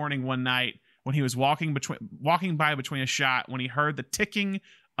 a.m. one night when he was walking by between a shot when he heard the ticking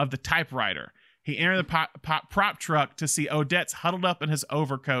of the typewriter. He entered the prop truck to see Odets huddled up in his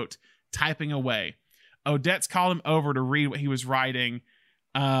overcoat, typing away. Odets called him over to read what he was writing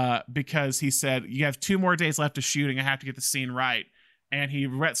because he said, "You have 2 more days left of shooting. I have to get the scene right." And he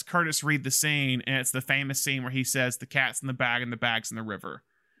lets Curtis read the scene, and it's the famous scene where he says, "The cat's in the bag and the bag's in the river."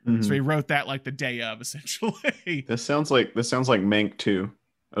 Mm-hmm. So he wrote that like the day of, essentially. This sounds like Mank 2,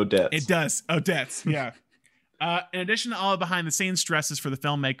 Odette. It does. Odette's, yeah. In addition to all the behind-the-scenes stresses for the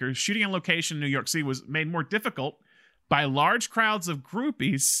filmmakers, shooting on location in New York City was made more difficult by large crowds of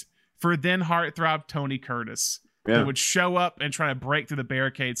groupies for then heartthrob Tony Curtis, who would show up and try to break through the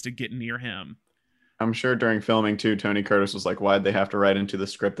barricades to get near him. I'm sure during filming too, Tony Curtis was like, "Why'd they have to write into the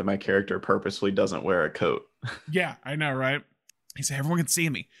script that my character purposefully doesn't wear a coat?" Yeah, I know, right? He said, "Everyone can see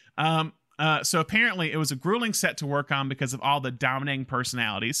me." So apparently it was a grueling set to work on because of all the dominating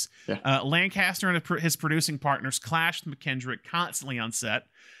personalities. Yeah. Lancaster and his producing partners clashed with McKendrick constantly on set.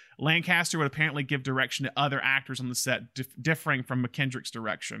 Lancaster would apparently give direction to other actors on the set, differing from McKendrick's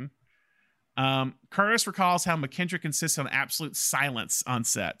direction. Curtis recalls how McKendrick insisted on absolute silence on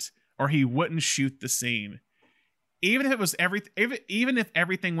set, or he wouldn't shoot the scene. Even if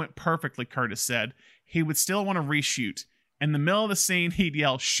everything went perfectly, Curtis said, he would still want to reshoot. In the middle of the scene, he'd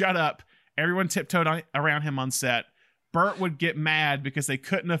yell, "Shut up." Everyone tiptoed around him on set. Burt would get mad because they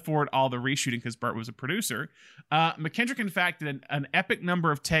couldn't afford all the reshooting because Burt was a producer. McKendrick, in fact, did an epic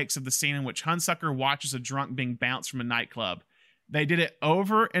number of takes of the scene in which Hunsucker watches a drunk being bounced from a nightclub. They did it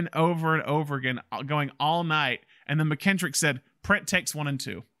over and over and over again, going all night. And then McKendrick said, "Print takes 1 and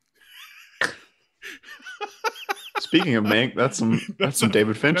 2." Speaking of Mank, that's some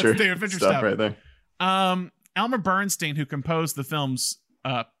David Fincher, that's David Fincher stuff right there. Elmer Bernstein, who composed the film's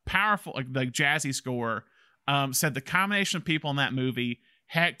powerful, like jazzy score, said the combination of people in that movie,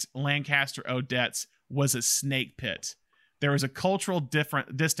 Hecht, Lancaster, Odets, was a snake pit. There was a cultural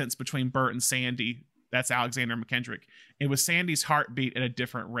distance between Burt and Sandy. That's Alexander McKendrick. It was Sandy's heartbeat at a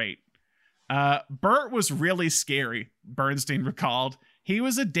different rate. Burt was really scary, Bernstein recalled. He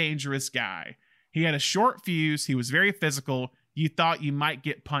was a dangerous guy. He had a short fuse. He was very physical. You thought you might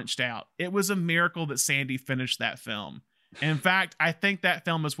get punched out. It was a miracle that Sandy finished that film. In fact, I think that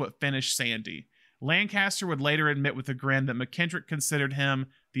film is what finished Sandy. Lancaster would later admit with a grin that McKendrick considered him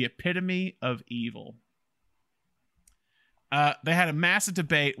the epitome of evil. They had a massive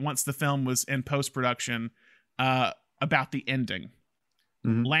debate once the film was in post-production about the ending.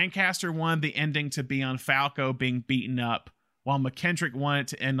 Mm-hmm. Lancaster wanted the ending to be on Falco being beaten up, while McKendrick wanted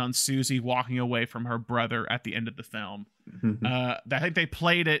to end on Susie walking away from her brother at the end of the film. Mm-hmm. I think they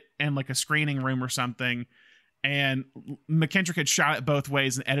played it in like a screening room or something, and McKendrick had shot it both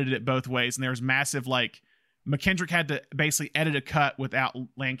ways and edited it both ways, and there was massive, like, McKendrick had to basically edit a cut without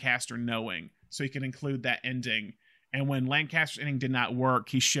Lancaster knowing, so he could include that ending. And when Lancaster's ending did not work,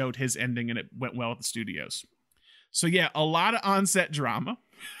 he showed his ending, and it went well with the studios. So yeah, a lot of on-set drama.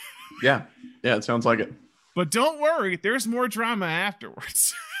 Yeah, it sounds like it. But don't worry, there's more drama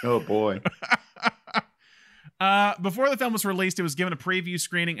afterwards. Oh, boy. Before the film was released, it was given a preview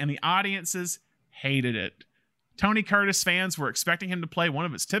screening, and the audiences hated it. Tony Curtis fans were expecting him to play one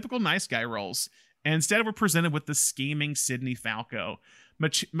of his typical nice guy roles, and instead were presented with the scheming Sidney Falco.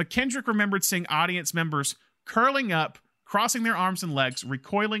 McKendrick remembered seeing audience members curling up, crossing their arms and legs,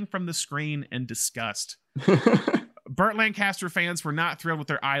 recoiling from the screen in disgust. Burt Lancaster fans were not thrilled with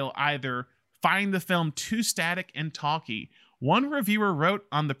their idol either, finding the film too static and talky. One reviewer wrote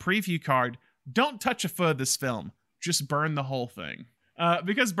on the preview card, "Don't touch a foot of this film, just burn the whole thing."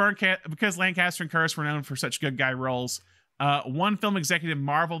 Because Lancaster and Curtis were known for such good guy roles, one film executive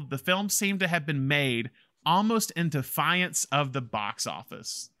marveled that the film seemed to have been made almost in defiance of the box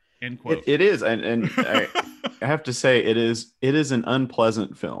office. End quote. It is, and I have to say, it is an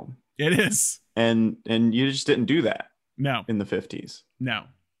unpleasant film. It is, and you just didn't do that. No, in the 50s. No,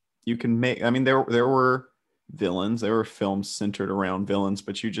 you can make. I mean, there were villains. There were films centered around villains,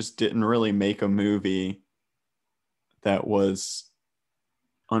 but you just didn't really make a movie that was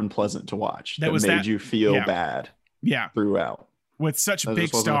unpleasant to watch. That made you feel bad. Yeah, throughout. With such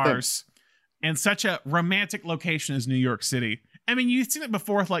big stars and such a romantic location as New York City. I mean, you've seen it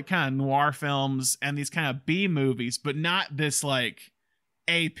before with like kind of noir films and these kind of B movies, but not this like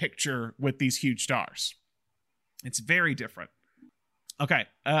A picture with these huge stars. It's very different. Okay.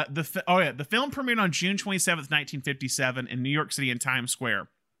 The film premiered on June 27th, 1957 in New York City in Times Square.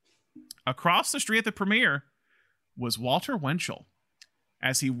 Across the street at the premiere was Walter Winchell,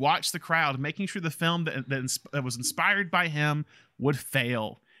 as he watched the crowd, making sure the film that was inspired by him would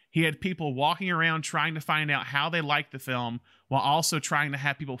fail. He had people walking around trying to find out how they liked the film, while also trying to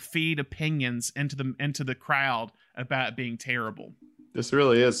have people feed opinions into the crowd about it being terrible. This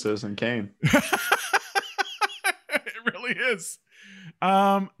really is Citizen Kane. It really is.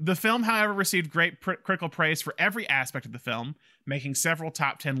 The film, however, received great critical praise for every aspect of the film, making several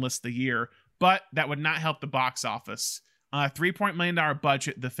top 10 lists of the year, but that would not help the box office. On a $3 million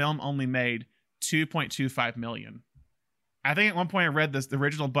budget, the film only made $2.25 million. I think at one point I read this, the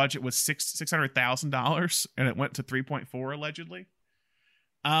original budget was $600,000 and it went to 3.4 allegedly.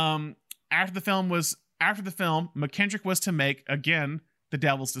 After the film, McKendrick was to make again The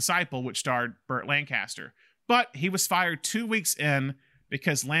Devil's Disciple, which starred Burt Lancaster. But he was fired 2 weeks in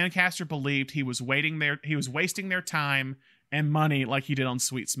because Lancaster believed he was wasting their time and money like he did on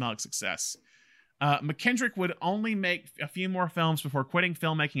Sweet Smell of Success. McKendrick would only make a few more films before quitting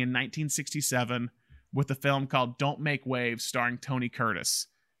filmmaking in 1967 with a film called Don't Make Waves starring Tony Curtis.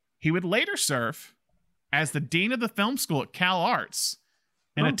 He would later serve as the dean of the film school at Cal Arts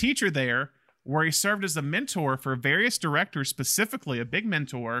and a teacher there, where he served as a mentor for various directors, specifically a big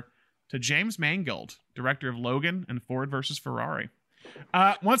mentor to James Mangold, director of Logan and Ford versus Ferrari.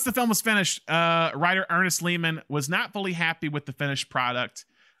 Once the film was finished, writer Ernest Lehman was not fully happy with the finished product.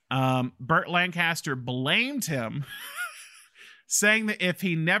 Burt Lancaster blamed him, saying that if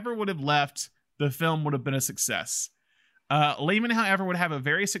he never would have left, the film would have been a success. Lehman, however, would have a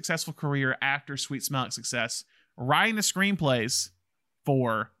very successful career after Sweet Smell of Success, writing the screenplays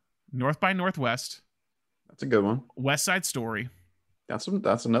for North by Northwest. That's a good one. West Side Story. That's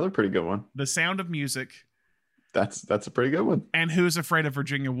another pretty good one. The Sound of Music. That's a pretty good one. And Who's Afraid of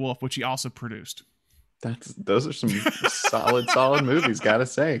Virginia Woolf, which he also produced. Those are some solid movies, gotta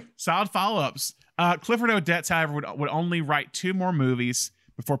say. Solid follow-ups. Clifford Odets, however, would only write 2 more movies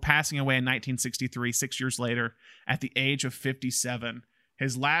before passing away in 1963, 6 years later, at the age of 57.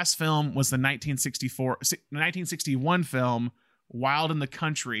 His last film was the 1961 film Wild in the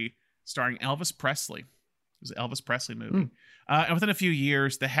Country, starring Elvis Presley. It was an Elvis Presley movie. And within a few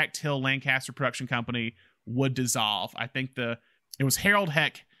years, the Hecht Hill Lancaster production company would dissolve. I think it was Harold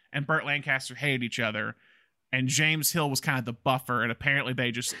Heck and Burt Lancaster hated each other, and James Hill was kind of the buffer, and apparently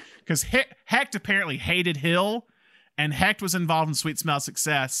they just... Because Hecht apparently hated Hill, and Hecht was involved in Sweet Smell of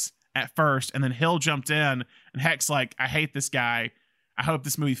Success at first, and then Hill jumped in, and Hecht's like, I hate this guy. I hope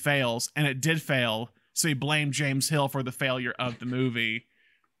this movie fails. And it did fail, so he blamed James Hill for the failure of the movie.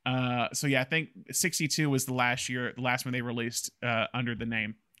 So yeah, I think 62 was the last one they released under the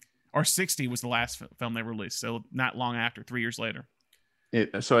name. Or 60 was the last film they released, so not long after, 3 years later.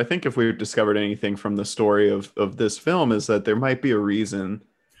 So I think if we've discovered anything from the story of this film is that there might be a reason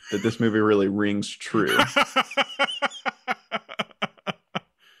that this movie really rings true.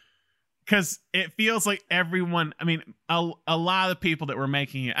 Because it feels like everyone, I mean, a lot of the people that were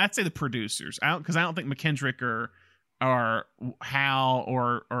making it, I'd say the producers, because I don't think McKendrick or Hal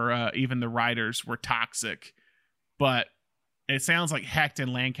or even the writers were toxic, but it sounds like Hecht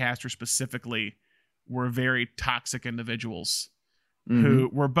and Lancaster specifically were very toxic individuals who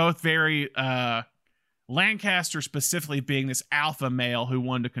were both very, Lancaster specifically being this alpha male who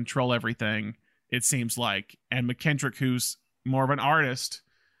wanted to control everything, it seems like, and McKendrick, who's more of an artist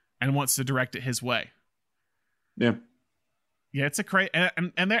and wants to direct it his way. Yeah. Yeah, it's a crazy,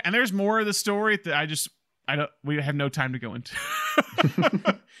 and there's more of the story that we have no time to go into.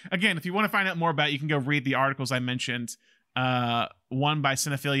 Again, if you want to find out more about it, you can go read the articles I mentioned. One by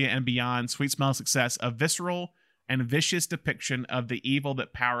Cinephilia and Beyond, Sweet Smell of Success, a visceral and vicious depiction of the evil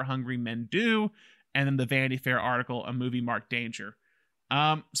that power-hungry men do, and then the Vanity Fair article, A Movie Marked Danger.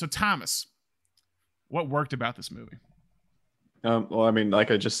 So Thomas, what worked about this movie? Well, I mean,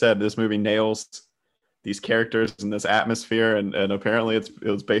 like I just said, this movie nails these characters and this atmosphere, and apparently it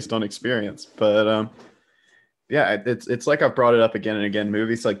was based on experience. But yeah, it's like I've brought it up again and again.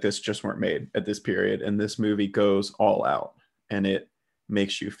 Movies like this just weren't made at this period, and this movie goes all out, and it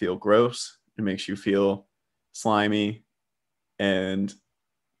makes you feel gross. It makes you feel slimy, and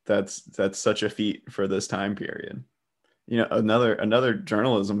that's such a feat for this time period. You know, another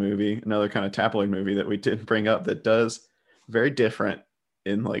journalism movie, another kind of tabloid movie that we didn't bring up that does very different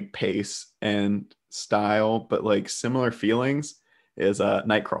in like pace and style, but like similar feelings is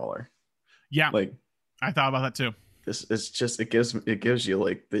Nightcrawler. Yeah, like I thought about that too. This is just it gives you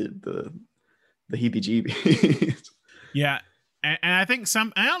like the heebie-jeebies. Yeah. And I think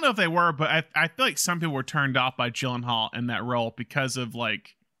I don't know if they were, but I feel like some people were turned off by Gyllenhaal in that role because of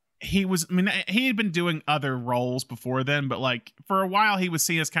like, he had been doing other roles before then, but like for a while he was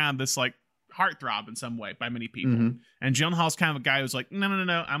seen as kind of this like heartthrob in some way by many people. Mm-hmm. And Gyllenhaal's kind of a guy who's like, no,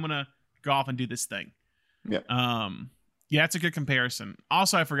 I'm going to go off and do this thing. Yeah. Yeah, it's a good comparison.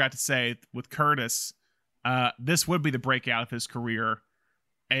 Also, I forgot to say with Curtis, this would be the breakout of his career.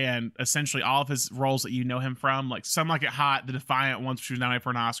 And essentially all of his roles that you know him from, like Some Like It Hot, The Defiant Ones, which he was nominated for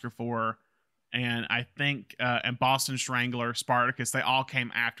an Oscar for, and I think and Boston Strangler, Spartacus, they all came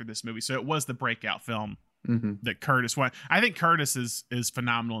after this movie. So it was the breakout film that Curtis won. I think Curtis is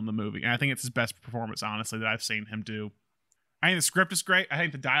phenomenal in the movie, and I think it's his best performance, honestly, that I've seen him do. I think the script is great. I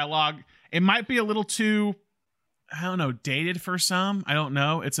think the dialogue, it might be a little too I don't know, dated for some. I don't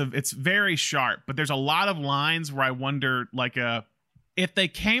know. It's very sharp, but there's a lot of lines where I wonder, like, if they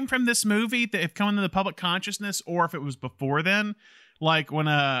came from this movie, that have come into the public consciousness, or if it was before then. Like when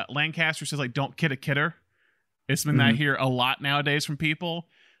Lancaster says, like, "Don't kid a kidder." It's something that I hear a lot nowadays from people.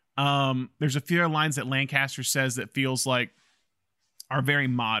 There's a few lines that Lancaster says that feels like are very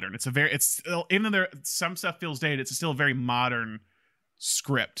modern. It's still, even though some stuff feels dated, it's still a very modern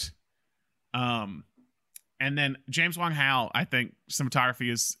script. And then James Wong Howe, I think cinematography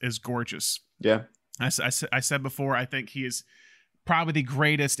is gorgeous. Yeah. I said before, I think he is probably the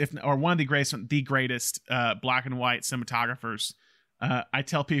greatest, one of the greatest black and white cinematographers. I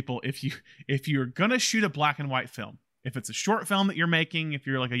tell people, if you're gonna shoot a black and white film, if it's a short film that you're making, if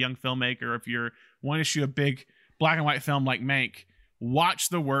you're like a young filmmaker, if you're wanting to shoot a big black and white film like Mank, watch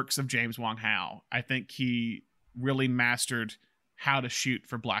the works of James Wong Howe. I think he really mastered how to shoot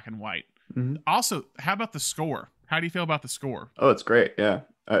for black and white. Mm-hmm. Also, how about the score? How do you feel about the score? Oh, it's great. Yeah,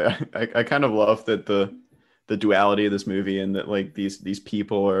 I kind of love that the duality of this movie, and that like these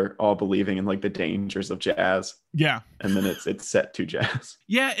people are all believing in like the dangers of jazz. Yeah, and then it's set to jazz.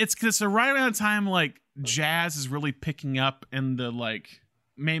 Yeah, it's because right around the time like jazz is really picking up, in the like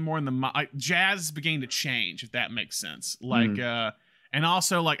maybe more in the like, jazz is beginning to change, if that makes sense. Like, and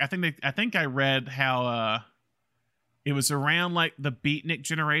also like I think I read how it was around like the beatnik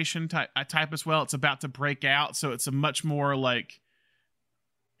generation type as well. It's about to break out, so it's a much more like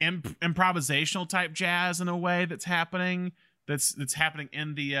improvisational type jazz in a way that's happening. That's happening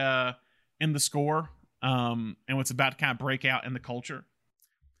in the score, and what's about to kind of break out in the culture.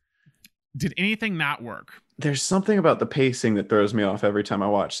 Did anything not work? There's something about the pacing that throws me off every time I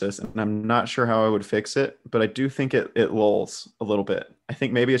watch this, and I'm not sure how I would fix it, but I do think it lulls a little bit. I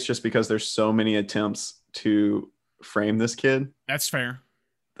think maybe it's just because there's so many attempts to frame this kid. That's fair.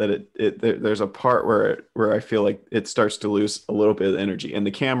 That there's a part where I feel like it starts to lose a little bit of energy, and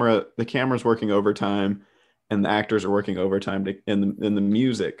the camera's working overtime, and the actors are working overtime, and the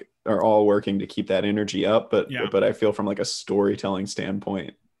music are all working to keep that energy up. But I feel from like a storytelling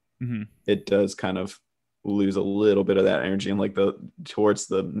standpoint, it does kind of lose a little bit of that energy, and like towards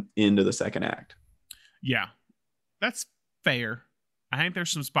the end of the second act. Yeah, that's fair. I think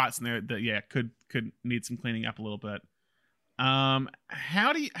there's some spots in there that could need some cleaning up a little bit.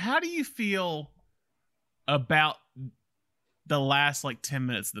 How do you feel about the last like 10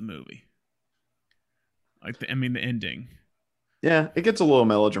 minutes of the movie? Like the ending. Yeah, it gets a little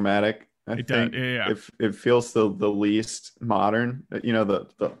melodramatic. I think does. Yeah. It feels the least modern. You know,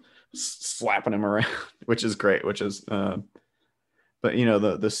 the slapping him around, which is great. But you know,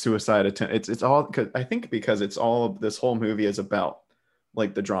 the suicide attempt. It's all because it's all of this whole movie is about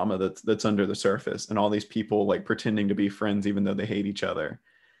like the drama that's under the surface, and all these people like pretending to be friends even though they hate each other.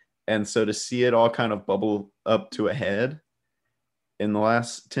 And so to see it all kind of bubble up to a head in the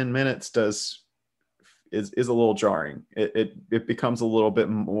last 10 minutes is a little jarring. It becomes a little bit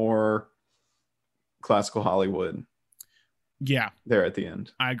more classical Hollywood. Yeah. There at the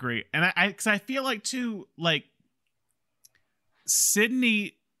end. I agree. And because I feel like too, like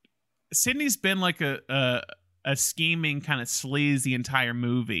Sidney's been like a scheming kind of sleaze the entire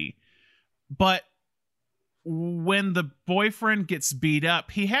movie, but when the boyfriend gets beat up,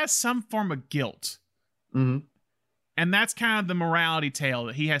 he has some form of guilt. Mm-hmm. And that's kind of the morality tale,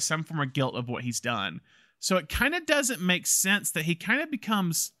 that he has some form of guilt of what he's done. So it kind of doesn't make sense that he kind of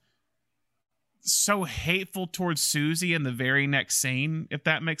becomes so hateful towards Susie in the very next scene, if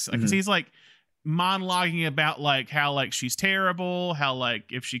that makes sense. Because he's like monologuing about like how like she's terrible, how like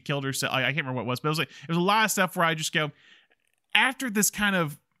if she killed herself, I can't remember what it was, but it was like there's a lot of stuff where I just go, after this kind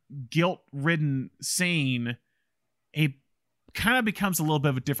of guilt-ridden scene, he kind of becomes a little bit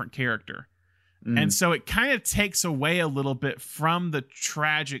of a different character. And so it kind of takes away a little bit from the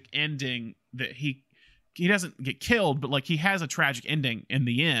tragic ending, that he doesn't get killed, but like he has a tragic ending in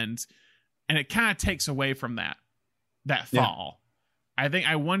the end, and it kind of takes away from that fall.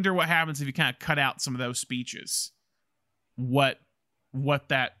 I wonder what happens if you kind of cut out some of those speeches. What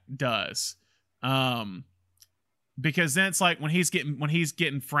that does. Because then it's like when he's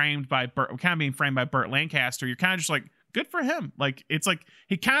getting framed by Burt, kind of being framed by Burt Lancaster, you're kind of just like, good for him. Like it's like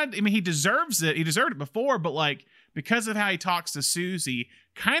he kind of, I mean, he deserves it. He deserved it before, but like because of how he talks to Susie,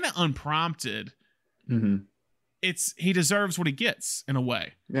 kind of unprompted, he deserves what he gets in a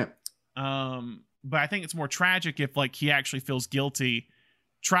way. Yeah. But I think it's more tragic if like he actually feels guilty,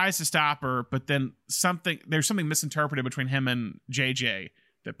 tries to stop her, but then there's something misinterpreted between him and JJ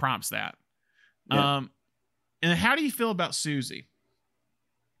that prompts that. Yeah. And how do you feel about Susie?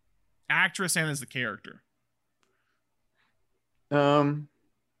 Actress and as the character.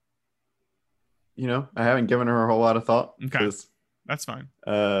 I haven't given her a whole lot of thought. Okay, that's fine.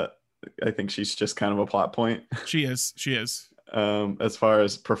 I think she's just kind of a plot point. She is. As far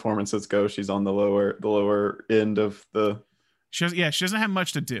as performances go, she's on the lower end of the. She doesn't have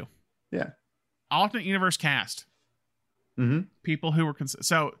much to do. Yeah. Alternate universe cast. Mm-hmm. People who were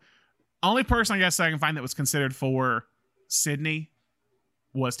so. Only person I guess I can find that was considered for Sidney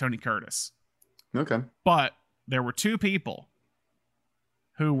was Tony Curtis. Okay. But there were 2 people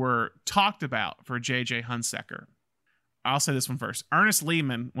who were talked about for J.J. Hunsaker. I'll say this one first. Ernest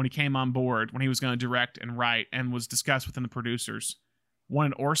Lehman, when he came on board, when he was going to direct and write and was discussed within the producers,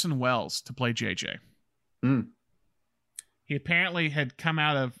 wanted Orson Welles to play J.J. He apparently had come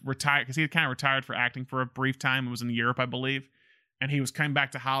out of retire because he had kind of retired for acting for a brief time. It was in Europe, I believe. And he was coming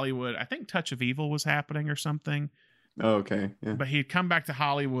back to Hollywood. I think Touch of Evil was happening or something. Oh, okay. Yeah. But he'd come back to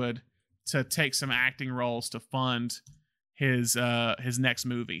Hollywood to take some acting roles to fund his next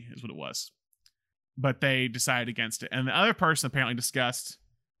movie, is what it was. But they decided against it. And the other person apparently discussed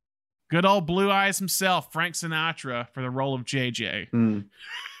good old Blue Eyes himself, Frank Sinatra, for the role of JJ.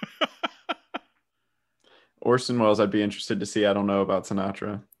 Orson Welles, I'd be interested to see. I don't know about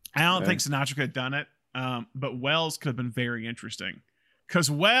Sinatra. I don't think Sinatra could have done it. But Welles could have been very interesting because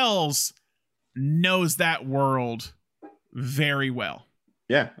Welles knows that world very well.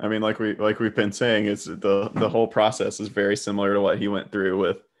 Yeah, I mean, like we've been saying, it's the whole process is very similar to what he went through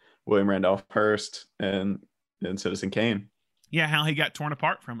with William Randolph Hearst and Citizen Kane. Yeah, how he got torn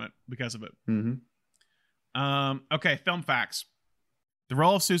apart from it because of it. Mm-hmm. Okay, film facts. The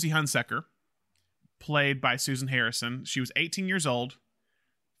role of Susie Hunsaker, played by Susan Harrison. She was 18 years old,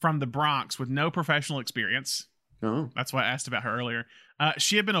 from the Bronx, with no professional experience. Oh. That's why I asked about her earlier.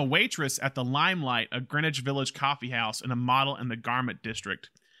 She had been a waitress at the Limelight, a Greenwich Village coffee house, and a model in the Garment District.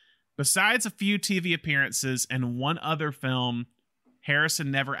 Besides a few TV appearances and one other film,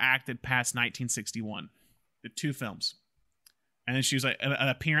 Harrison never acted past 1961. The 2 films. And then she was like an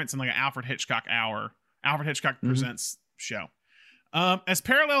appearance in like an Alfred Hitchcock Presents show. As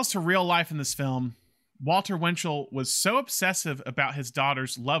parallels to real life in this film, Walter Winchell was so obsessive about his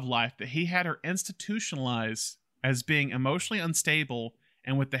daughter's love life that he had her institutionalized as being emotionally unstable,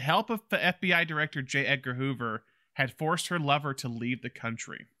 and with the help of the FBI director J. Edgar Hoover, had forced her lover to leave the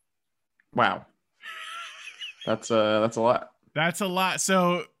country. Wow. That's a lot. That's a lot.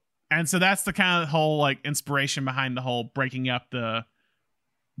 So that's the kind of whole like inspiration behind the whole breaking up the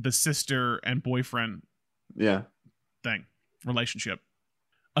sister and boyfriend thing relationship.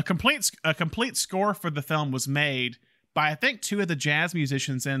 A complete score for the film was made by I think 2 of the jazz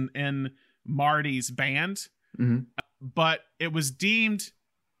musicians in Marty's band, but it was deemed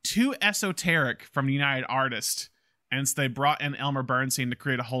too esoteric from United Artists, and so they brought in Elmer Bernstein to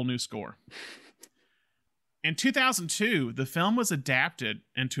create a whole new score. In 2002, the film was adapted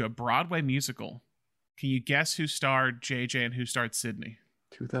into a Broadway musical. Can you guess who starred JJ and who starred Sidney?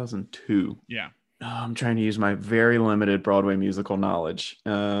 2002. Yeah. Oh, I'm trying to use my very limited Broadway musical knowledge.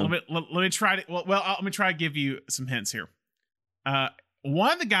 Let me try to. Let me try to give you some hints here.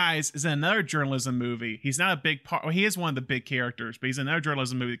 One of the guys is in another journalism movie. He's not a big part. Well, he is one of the big characters, but he's in another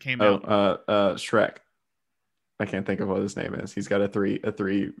journalism movie that came out. Shrek. I can't think of what his name is. He's got a three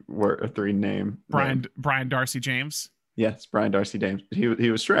name. Brian Darcy James. Yes, Brian Darcy James. He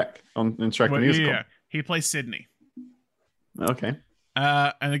was Shrek in Shrek the musical. Yeah, he plays Sidney. Okay.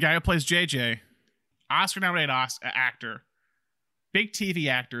 And the guy who plays JJ, Oscar-nominated actor, big TV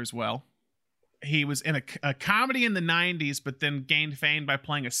actor as well. He was in a comedy in the 90s, but then gained fame by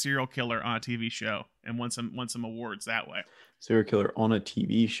playing a serial killer on a TV show and won some awards that way. Serial killer on a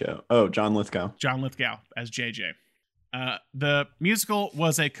TV show. Oh, John Lithgow. John Lithgow as JJ. The musical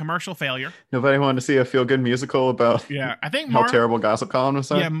was a commercial failure. Nobody wanted to see a feel-good musical about I think how terrible gossip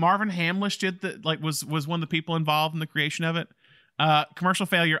columnists are. Yeah, Marvin Hamlish was one of the people involved in the creation of it. Commercial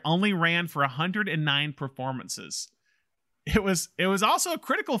failure, only ran for 109 performances. It was also a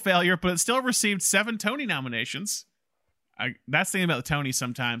critical failure, but it still received 7 Tony nominations. That's the thing about the Tonys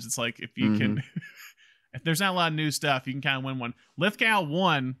sometimes. It's like if you can, if there's not a lot of new stuff, you can kind of win one. Lithgow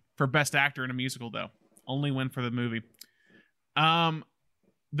won for Best Actor in a Musical, though. Only win for the movie.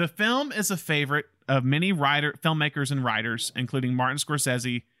 The film is a favorite of many filmmakers and writers, including Martin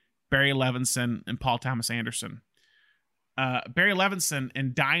Scorsese, Barry Levinson, and Paul Thomas Anderson. Barry Levinson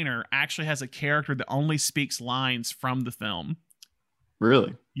in Diner actually has a character that only speaks lines from the film.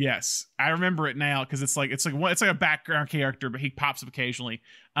 Really? Yes, I remember it now because it's like a background character, but he pops up occasionally.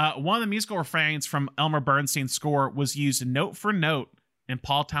 One of the musical refrains from Elmer Bernstein's score was used note for note in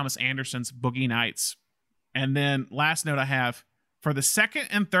Paul Thomas Anderson's Boogie Nights. And then last note I have, for the second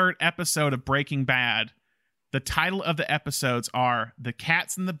and third episode of Breaking Bad, The title of the episodes are The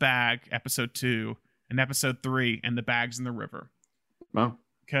Cat's in the Bag, episode 2, and episode 3, and The Bag's in the River. Oh.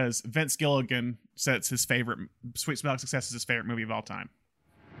 Because Vince Gilligan says his favorite, Sweet Smelling Success is his favorite movie of all time.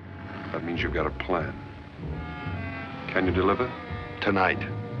 That means you've got a plan. Can you deliver? Tonight,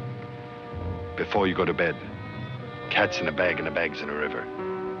 before you go to bed, cat's in a bag and the bag's in a river.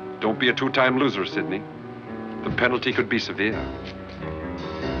 Don't be a two-time loser, Sidney. The penalty could be severe.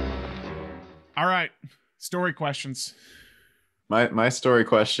 All right. Story questions. My story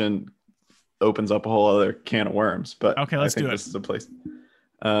question opens up a whole other can of worms, but okay, let's do it. This is a place.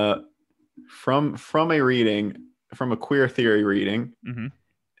 From a queer theory reading, mm-hmm.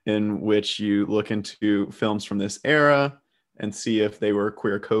 in which you look into films from this era and see if they were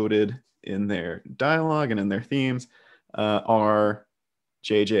queer coded in their dialogue and in their themes, are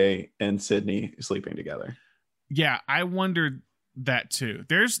JJ and Sidney sleeping together? Yeah, I wondered that too.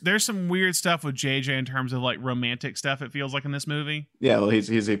 There's some weird stuff with JJ in terms of like romantic stuff, it feels like, in this movie. Yeah, well,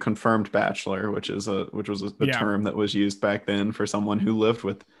 he's a confirmed bachelor, which was a term that was used back then for someone who lived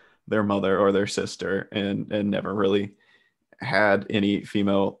with their mother or their sister and never really had any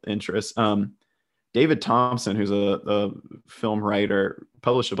female interest. David Thompson, who's a film writer,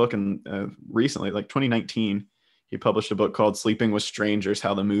 published a book in recently, like 2019. He published a book called Sleeping with Strangers: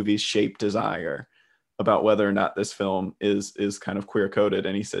 How the Movies Shape Desire, about whether or not this film is kind of queer coded.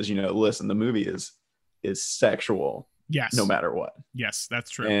 And he says, listen, the movie is sexual. Yes. No matter what. Yes,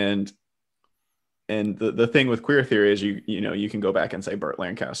 that's true. And the thing with queer theory is you can go back and say Burt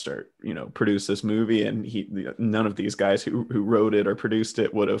Lancaster, produced this movie, and none of these guys who wrote it or produced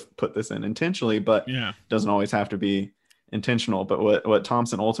it would have put this in intentionally, but it doesn't always have to be intentional. But what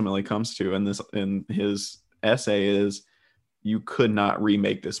Thompson ultimately comes to in his essay is you could not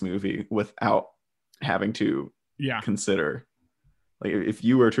remake this movie without having to consider, like, if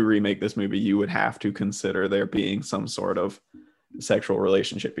you were to remake this movie, you would have to consider there being some sort of sexual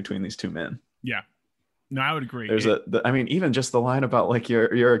relationship between these two men. Yeah. No, I would agree. There's even just the line about like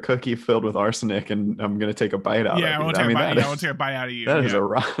you're a cookie filled with arsenic and I'm gonna take a bite out of you. I won't take a bite out of you. That is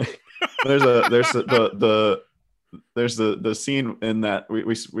erotic. There's the scene in that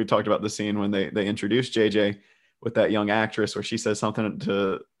we talked about the scene when they introduced JJ with that young actress where she says something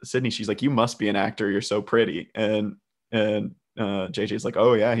to Sidney. She's like, "You must be an actor. You're so pretty." And JJ's like,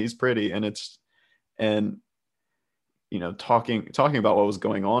 "Oh yeah, he's pretty." Talking about what was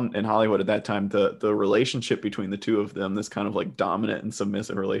going on in Hollywood at that time, the relationship between the two of them, this kind of like dominant and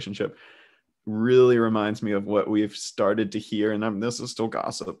submissive relationship, really reminds me of what we've started to hear. And this is still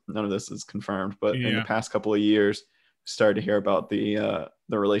gossip. None of this is confirmed, but in the past couple of years, started to hear about the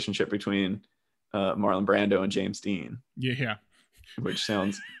relationship between Marlon Brando and James Dean. Yeah. Which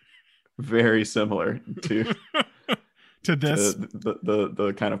sounds very similar to to this,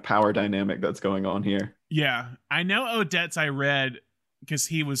 the kind of power dynamic that's going on here. Yeah, I know Odette's. I read, because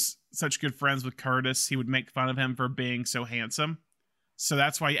he was such good friends with Curtis, he would make fun of him for being so handsome. So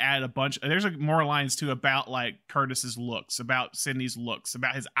that's why he added a bunch. There's more lines too about like Curtis's looks, about Sidney's looks,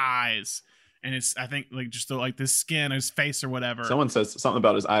 about his eyes, and his, I think, like just like the skin, his face or whatever. Someone says something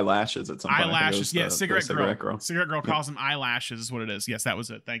about his eyelashes at some point. Eyelashes, yeah. Cigarette Girl. Cigarette Girl calls him eyelashes, is what it is. Yes, that was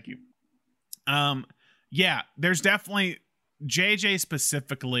it. Thank you. Yeah, there's definitely JJ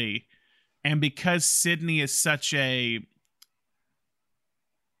specifically. And because Sidney is such he'll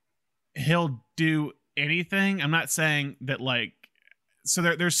do anything. I'm not saying that, like, so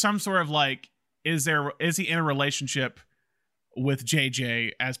there's some sort of like, is he in a relationship with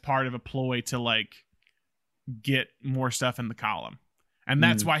JJ as part of a ploy to like get more stuff in the column? And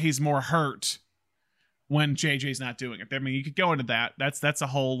that's why he's more hurt when JJ's not doing it. I mean, you could go into that. That's a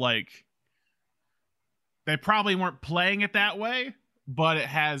whole, like, they probably weren't playing it that way, but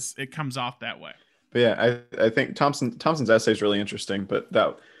it comes off that way. But yeah, I think Thompson's essay is really interesting, but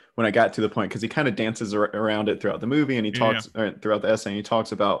that when I got to the point, because he kind of dances around it throughout the movie, and he talks throughout the essay, and he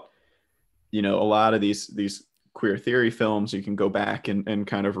talks about, a lot of these queer theory films, you can go back and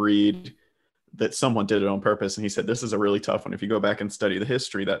kind of read that someone did it on purpose. And he said, this is a really tough one. If you go back and study the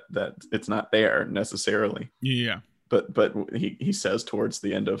history, that it's not there necessarily. Yeah. But he says towards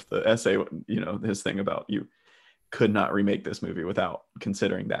the end of the essay, his thing about you could not remake this movie without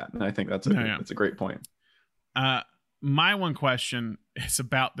considering that. And I think that's a great point. My one question is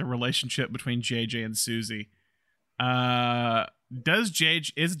about the relationship between JJ and Susie. Is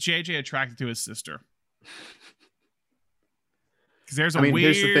JJ attracted to his sister? Because there's weird.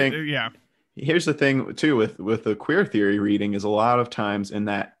 Here's the thing. Yeah. Here's the thing too with the queer theory reading is a lot of times in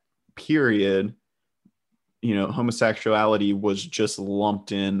that period, homosexuality was just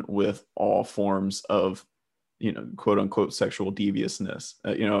lumped in with all forms of, quote unquote sexual deviousness.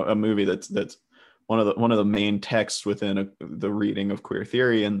 A movie that's one of the main texts within the reading of queer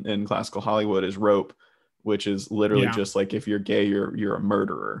theory in classical Hollywood is rope, which is literally just like, if you're gay, you're a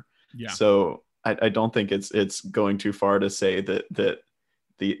murderer. Yeah. So I don't think it's going too far to say that the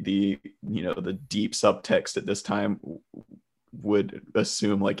the deep subtext at this time would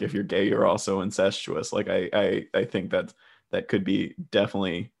assume like, if you're gay, you're also incestuous. Like I think that could be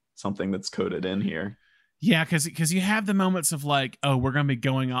definitely something that's coded in here. Yeah, because you have the moments of like, oh, we're going to be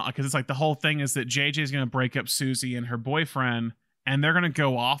going on, because it's like the whole thing is that JJ is going to break up Susie and her boyfriend, and they're going to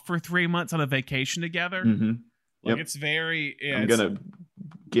go off for 3 months on a vacation together. Mm-hmm. Like, it's very... Yeah, I'm going to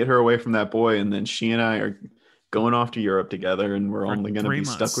get her away from that boy, and then she and I are going off to Europe together, and we're only going to be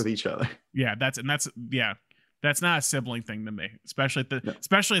stuck with each other. Yeah, that's not a sibling thing to me, especially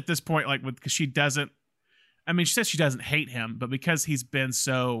at this point, like, because she doesn't... I mean, she says she doesn't hate him, but because he's been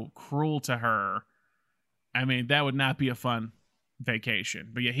so cruel to her, I mean, that would not be a fun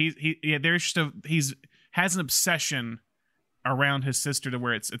vacation. But yeah, there's just he's has an obsession around his sister to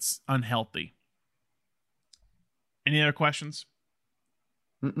where it's unhealthy. Any other questions?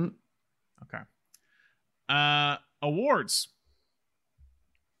 Mm-mm. Okay. Awards.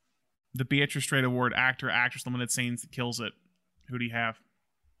 The Beatrice Straight Award, actor, actress, limited scenes that kills it. Who do you have?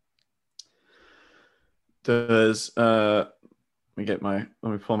 Does let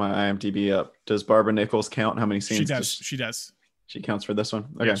me pull my IMDb up. Does Barbara Nichols count how many scenes? She does. She counts for this one.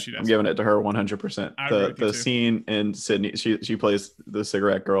 Okay, yes, she does. I'm giving it to her 100%. The scene in Sydney, she plays the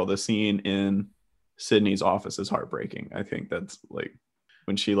cigarette girl. The scene in Sydney's office is heartbreaking. I think that's like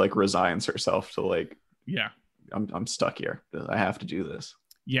when she like resigns herself to like, yeah, I'm stuck here. I have to do this.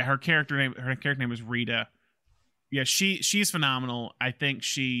 Yeah, her character name is Rita. Yeah, she's phenomenal. I think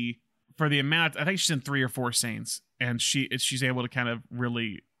she's in 3 or 4 scenes, and she's able to kind of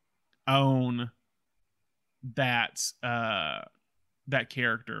really own that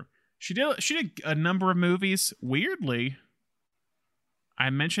character. She did a number of movies. Weirdly, I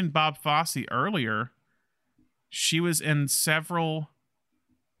mentioned Bob Fosse earlier. She was in the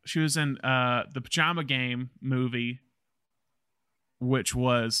Pajama Game movie, which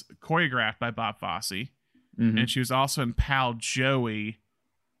was choreographed by Bob Fosse. Mm-hmm. And she was also in Pal Joey,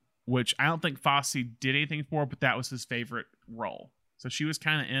 which I don't think Fosse did anything for, but that was his favorite role. So she was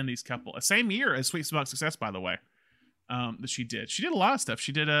kind of in these couple. Same year as Sweet Smoke Success, by the way, that she did. She did a lot of stuff.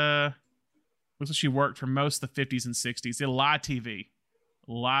 She did looks like she worked for most of the 50s and 60s. Did a lot of TV.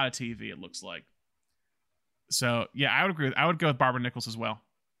 A lot of TV, it looks like. So, yeah, I would agree. I would go with Barbara Nichols as well.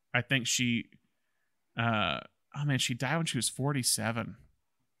 I think she... she died when she was 47.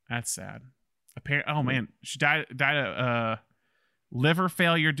 That's sad. She died of liver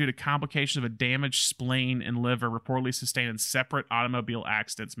failure due to complications of a damaged spleen and liver reportedly sustained in separate automobile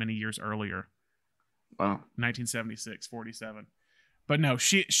accidents many years earlier. Wow. 1976, 47. But no,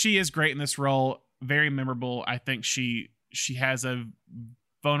 she is great in this role. Very memorable. I think she has a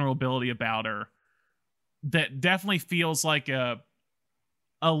vulnerability about her that definitely feels like a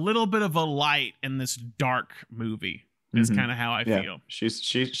little bit of a light in this dark movie. Is kind of how I feel.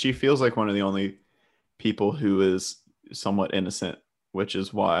 She feels like one of the only people who is somewhat innocent, which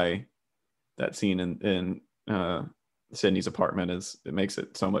is why that scene in Sydney's apartment it makes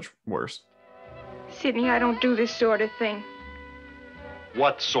it so much worse. Sidney, I don't do this sort of thing.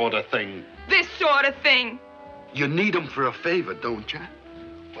 What sort of thing? This sort of thing. You need him for a favor, don't you?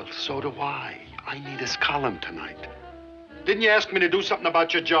 Well, so do I. I need his column tonight. Didn't you ask me to do something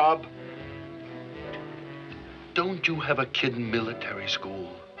about your job? Don't you have a kid in military school?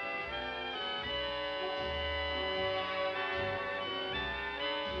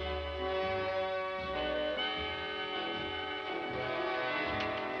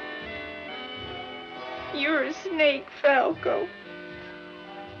 You're a snake, Falco.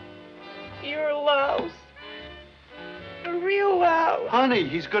 You're a louse. A real louse. Honey,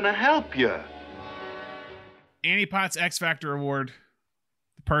 he's gonna help you. Annie Potts X Factor Award.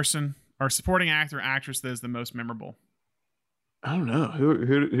 The person or supporting actor or actress that is the most memorable. I don't know. Who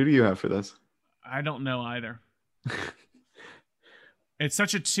do you have for this? I don't know either. It's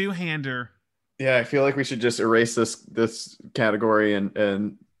such a two-hander. Yeah, I feel like we should just erase this category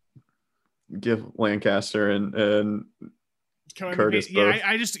and give Lancaster and Curtis both.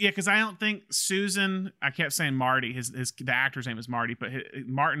 Because I don't think Susan. I kept saying Marty. The actor's name is Marty, but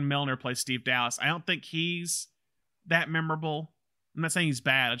Martin Milner plays Steve Dallas. I don't think he's that memorable. I'm not saying he's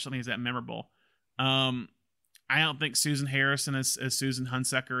bad. I just don't think he's that memorable. I don't think Susan Harrison as Susan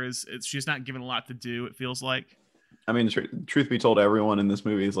Hunsaker is. She's not given a lot to do. It feels like. I mean, truth be told, everyone in this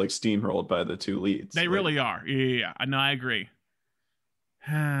movie is like steamrolled by the two leads. They really are. Yeah. I know. I agree.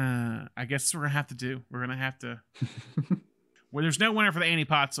 I guess that's what we're gonna have to do. We're gonna have to. Well, there's no winner for the Annie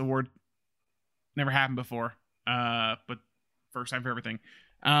Potts Award. Never happened before. But first time for everything.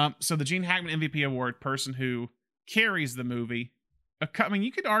 So the Gene Hackman MVP award, person who carries the movie. I mean,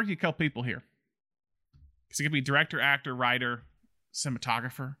 you could argue a couple people here. Because it could be director, actor, writer,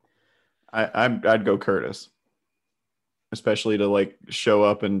 cinematographer. I'd go Curtis. Especially to like show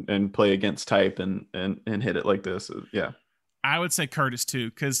up and play against type and hit it like this. Yeah. I would say Curtis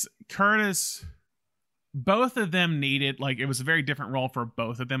too, because Curtis, both of them needed, like, it was a very different role for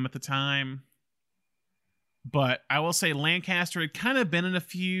both of them at the time. But I will say Lancaster had kind of been in a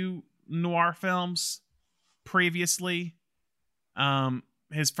few noir films previously.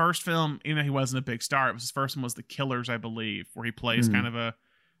 His first film, even though he wasn't a big star, his first one was The Killers, I believe, where he plays kind of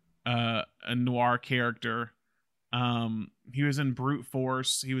a noir character. He was in Brute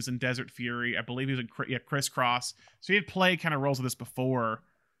Force. He was in Desert Fury. I believe he was in Crisscross. So he had played kind of roles of this before,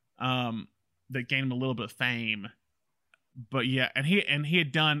 that gained him a little bit of fame. But yeah, and he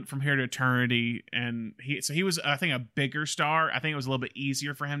had done From Here to Eternity, and he was, I think, a bigger star. I think it was a little bit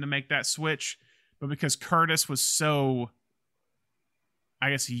easier for him to make that switch, but because Curtis was so, I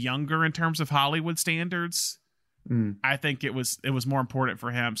guess, younger in terms of Hollywood standards, I think it was more important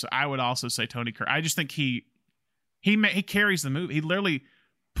for him. So I would also say Tony Curtis. I just think he carries the movie. He literally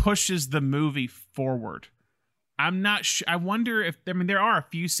pushes the movie forward. I'm not sure. I wonder if, I mean, there are a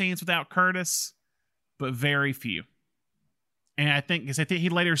few scenes without Curtis, but very few. And I think he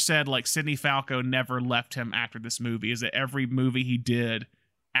later said, like, Sidney Falco never left him after this movie. Is that every movie he did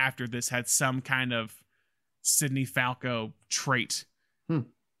after this had some kind of Sidney Falco trait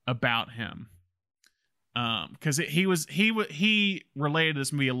about him. Because he related to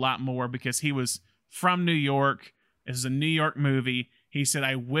this movie a lot more because he was from New York. This is a New York movie. He said,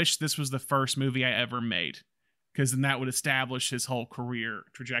 I wish this was the first movie I ever made, because then that would establish his whole career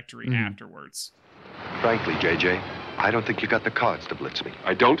trajectory afterwards. Frankly, JJ, I don't think you got the cards to blitz me.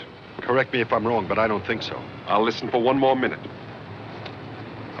 I don't? Correct me if I'm wrong, but I don't think so. I'll listen for one more minute.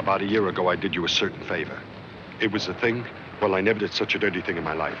 About a year ago, I did you a certain favor. It was a thing, well, I never did such a dirty thing in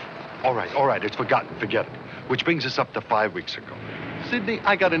my life. All right, it's forgotten, forget it. Which brings us up to 5 weeks ago. Sidney,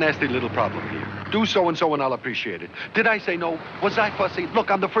 I got a nasty little problem here. Do so-and-so and I'll appreciate it. Did I say no? Was I fussy? Look,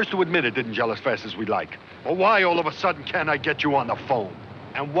 I'm the first to admit it didn't gel as fast as we'd like. Well, why all of a sudden can't I get you on the phone?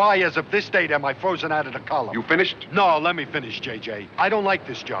 And why, as of this date, am I frozen out of the column? You finished? No, let me finish, JJ. I don't like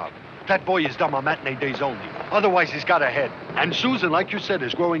this job. That boy is done on matinee days only. Otherwise, he's got a head. And Susan, like you said,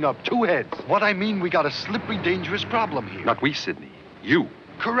 is growing up 2 heads. What I mean, we got a slippery, dangerous problem here. Not we, Sidney. You.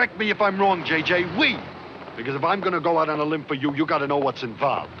 Correct me if I'm wrong, JJ. We. Because if I'm going to go out on a limb for you, you got to know what's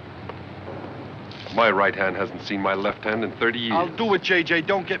involved. My right hand hasn't seen my left hand in 30 years. I'll do it, JJ.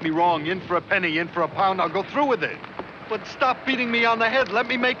 Don't get me wrong. In for a penny, in for a pound. I'll go through with it. But stop beating me on the head. Let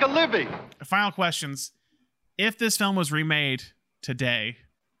me make a living. Final questions. If this film was remade today,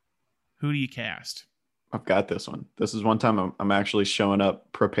 who do you cast? I've got this one. This is one time I'm actually showing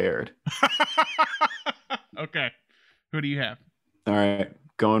up prepared. Okay. Who do you have? All right.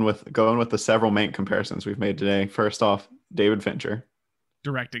 Going with the several Mank comparisons we've made today. First off, David Fincher.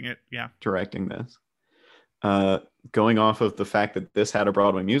 Directing it, yeah. Directing this. Going off of the fact that this had a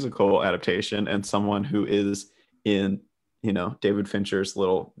Broadway musical adaptation and someone who is in, David Fincher's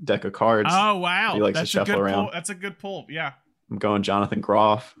little deck of cards. Oh, wow. He likes to shuffle around. That's a good pull, yeah. I'm going Jonathan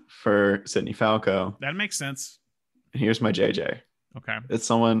Groff for Sidney Falco. That makes sense. Here's my JJ. Okay. It's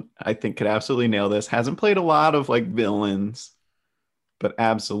someone I think could absolutely nail this. Hasn't played a lot of like villains, but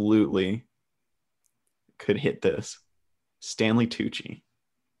absolutely could hit this. Stanley Tucci.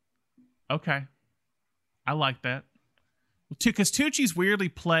 Okay. I like that. Because Tucci's weirdly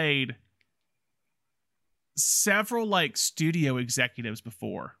played several like studio executives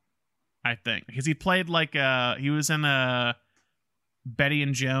before, I think. Because he played like he was in Betty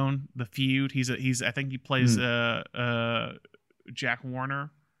and Joan, The Feud. I think he plays Jack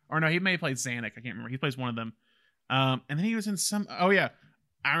Warner. Or no, he may have played Zanuck. I can't remember. He plays one of them. And then he was in some, I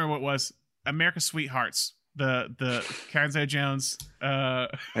remember what it was. America's Sweethearts. The Kenzo Jones. I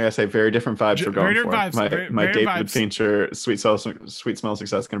gotta say, very different vibes for going for. Vibes, my very David vibes. Fincher Sweet Smell of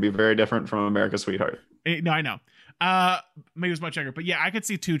Success is going to be very different from America's Sweetheart. No, I know. Maybe it was much younger, but yeah, I could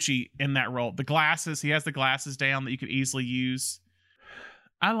see Tucci in that role. The glasses, he has the glasses down that you could easily use.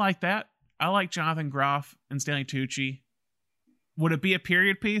 I like that. I like Jonathan Groff and Stanley Tucci. Would it be a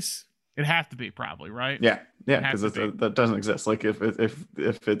period piece? It'd have to be, probably, right? Yeah, because that doesn't exist. Like if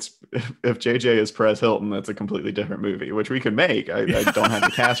JJ is Perez Hilton, that's a completely different movie, which we could make. I don't have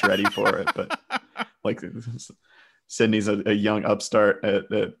the cast ready for it, but like Sydney's a young upstart at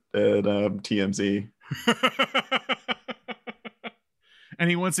TMZ. And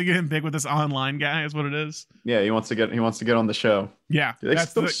he wants to get him big with this online guy, is what it is. Yeah, he wants to get on the show. Yeah. Do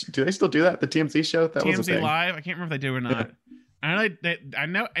they still do that? The TMZ show? That was a TMZ thing. Live? I can't remember if they do or not. I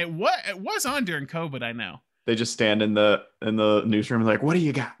know it was on during COVID, I know. They just stand in the newsroom and like, what do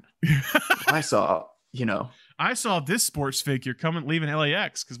you got? I saw this sports figure leaving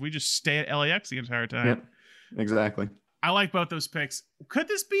LAX because we just stay at LAX the entire time. Yep, exactly. I like both those picks. Could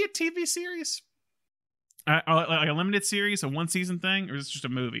this be a TV series? Like a limited series, a one season thing, or is this just a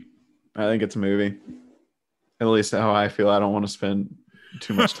movie? I think it's a movie. At least how I feel. I don't want to spend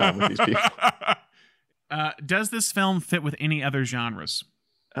too much time with these people. Does this film fit with any other genres?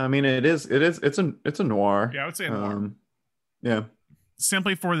 I mean, it's a noir. Yeah, I would say a noir. Yeah.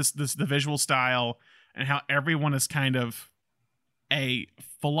 Simply for the visual style and how everyone is kind of a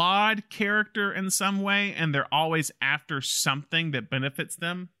flawed character in some way, and they're always after something that benefits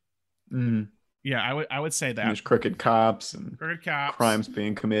them. Mm. Yeah, I would say that. And there's crooked cops, crimes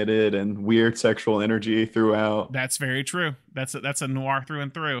being committed, and weird sexual energy throughout. That's very true. That's a noir through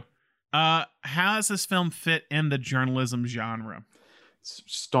and through. How does this film fit in the journalism genre?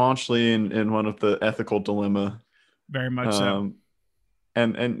 Staunchly in one of the ethical dilemma. Very much so.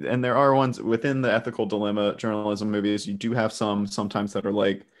 And there are ones within the ethical dilemma journalism movies. You do have sometimes that are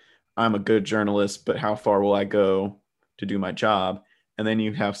like, I'm a good journalist, but how far will I go to do my job? And then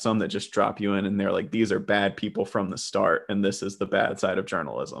you have some that just drop you in and they're like, these are bad people from the start, and this is the bad side of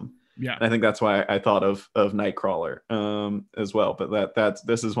journalism. Yeah. And I think that's why I thought of Nightcrawler as well. But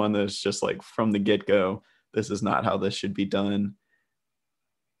this is one that's just like from the get-go, this is not how this should be done.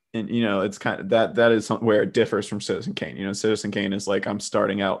 And it's kind of that is where it differs from Citizen Kane. Citizen Kane is like, I'm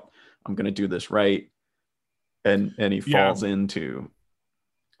starting out, I'm going to do this right, and he falls into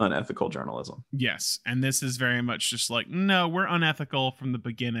unethical journalism. Yes, and this is very much just like, no, we're unethical from the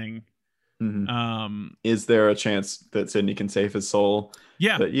beginning. Mm-hmm. Is there a chance that Sidney can save his soul?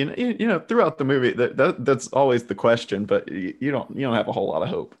 Yeah, but throughout the movie, that's always the question. But you don't have a whole lot of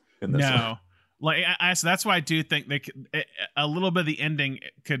hope in this. No. Like so that's why I do think a little bit of the ending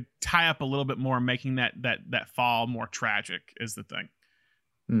could tie up a little bit more, making that fall more tragic is the thing.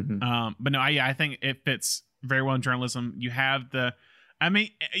 Mm-hmm. But no, I think it fits very well in journalism. You have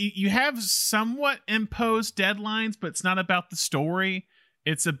you have somewhat imposed deadlines, but it's not about the story.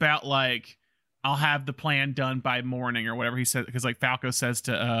 It's about like, I'll have the plan done by morning or whatever he said, because like Falco says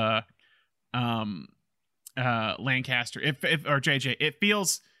to Lancaster, if or JJ, it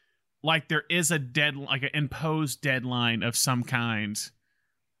feels like there is an imposed deadline of some kind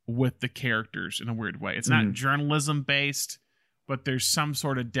with the characters in a weird way. It's not journalism based, but there's some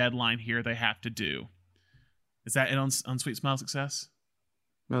sort of deadline here they have to do. Is that it on Sweet Smell Success?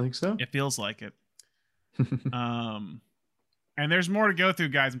 I think so. It feels like it. And there's more to go through,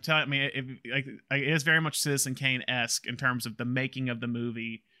 guys. I'm telling you, it is very much Citizen Kane-esque in terms of the making of the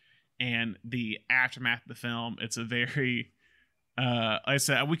movie and the aftermath of the film. It's a very... like I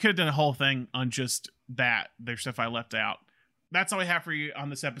said, we could have done a whole thing on just that. There's stuff I left out. That's all we have for you on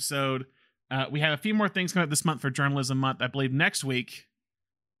this episode. We have a few more things coming up this month for Journalism Month. I believe next week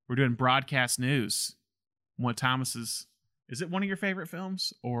we're doing broadcast news. One of Thomas's. Is it one of your favorite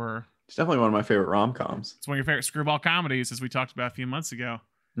films, or? It's definitely one of my favorite rom-coms. It's one of your favorite screwball comedies, as we talked about a few months ago.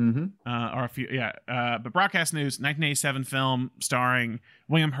 Mm-hmm. But broadcast news, 1987 film starring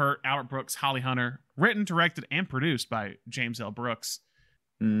William Hurt, Albert Brooks, Holly Hunter, written, directed, and produced by James L. Brooks.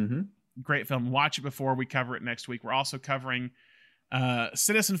 Mm-hmm. Great film. Watch it before we cover it next week. We're also covering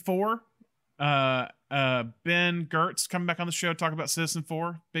Citizen 4. Ben Gertz coming back on the show to talk about Citizen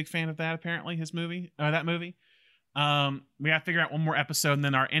 4. Big fan of that, apparently, that movie. We got to figure out one more episode, and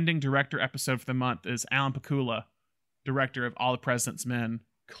then our ending director episode for the month is Alan Pakula, director of All the President's Men,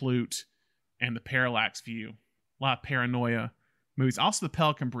 Clute, and The Parallax View. A lot of paranoia movies. Also The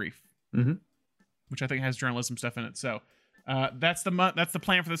Pelican Brief, which I think has journalism stuff in it. So that's the month. That's the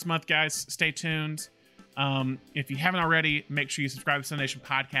plan for this month, guys. Stay tuned. If you haven't already, make sure you subscribe to Sunday Nation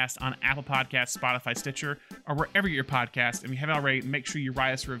Podcast on Apple Podcasts, Spotify, Stitcher, or wherever you get your podcast. If you haven't already, make sure you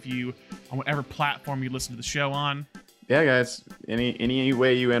write us a review on whatever platform you listen to the show on. Yeah, guys. Any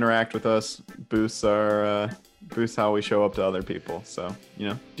way you interact with us boosts how we show up to other people. So,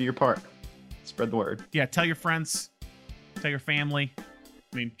 do your part. Spread the word. Yeah, tell your friends, tell your family.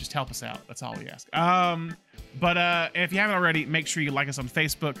 I mean, just help us out. That's all we ask. But if you haven't already, make sure you like us on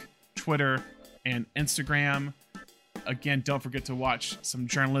Facebook, Twitter, and Instagram. Again, don't forget to watch some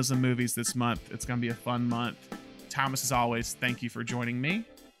journalism movies this month. It's going to be a fun month. Thomas, as always, thank you for joining me.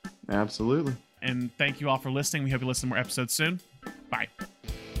 Absolutely. And thank you all for listening. We hope you listen to more episodes soon. Bye.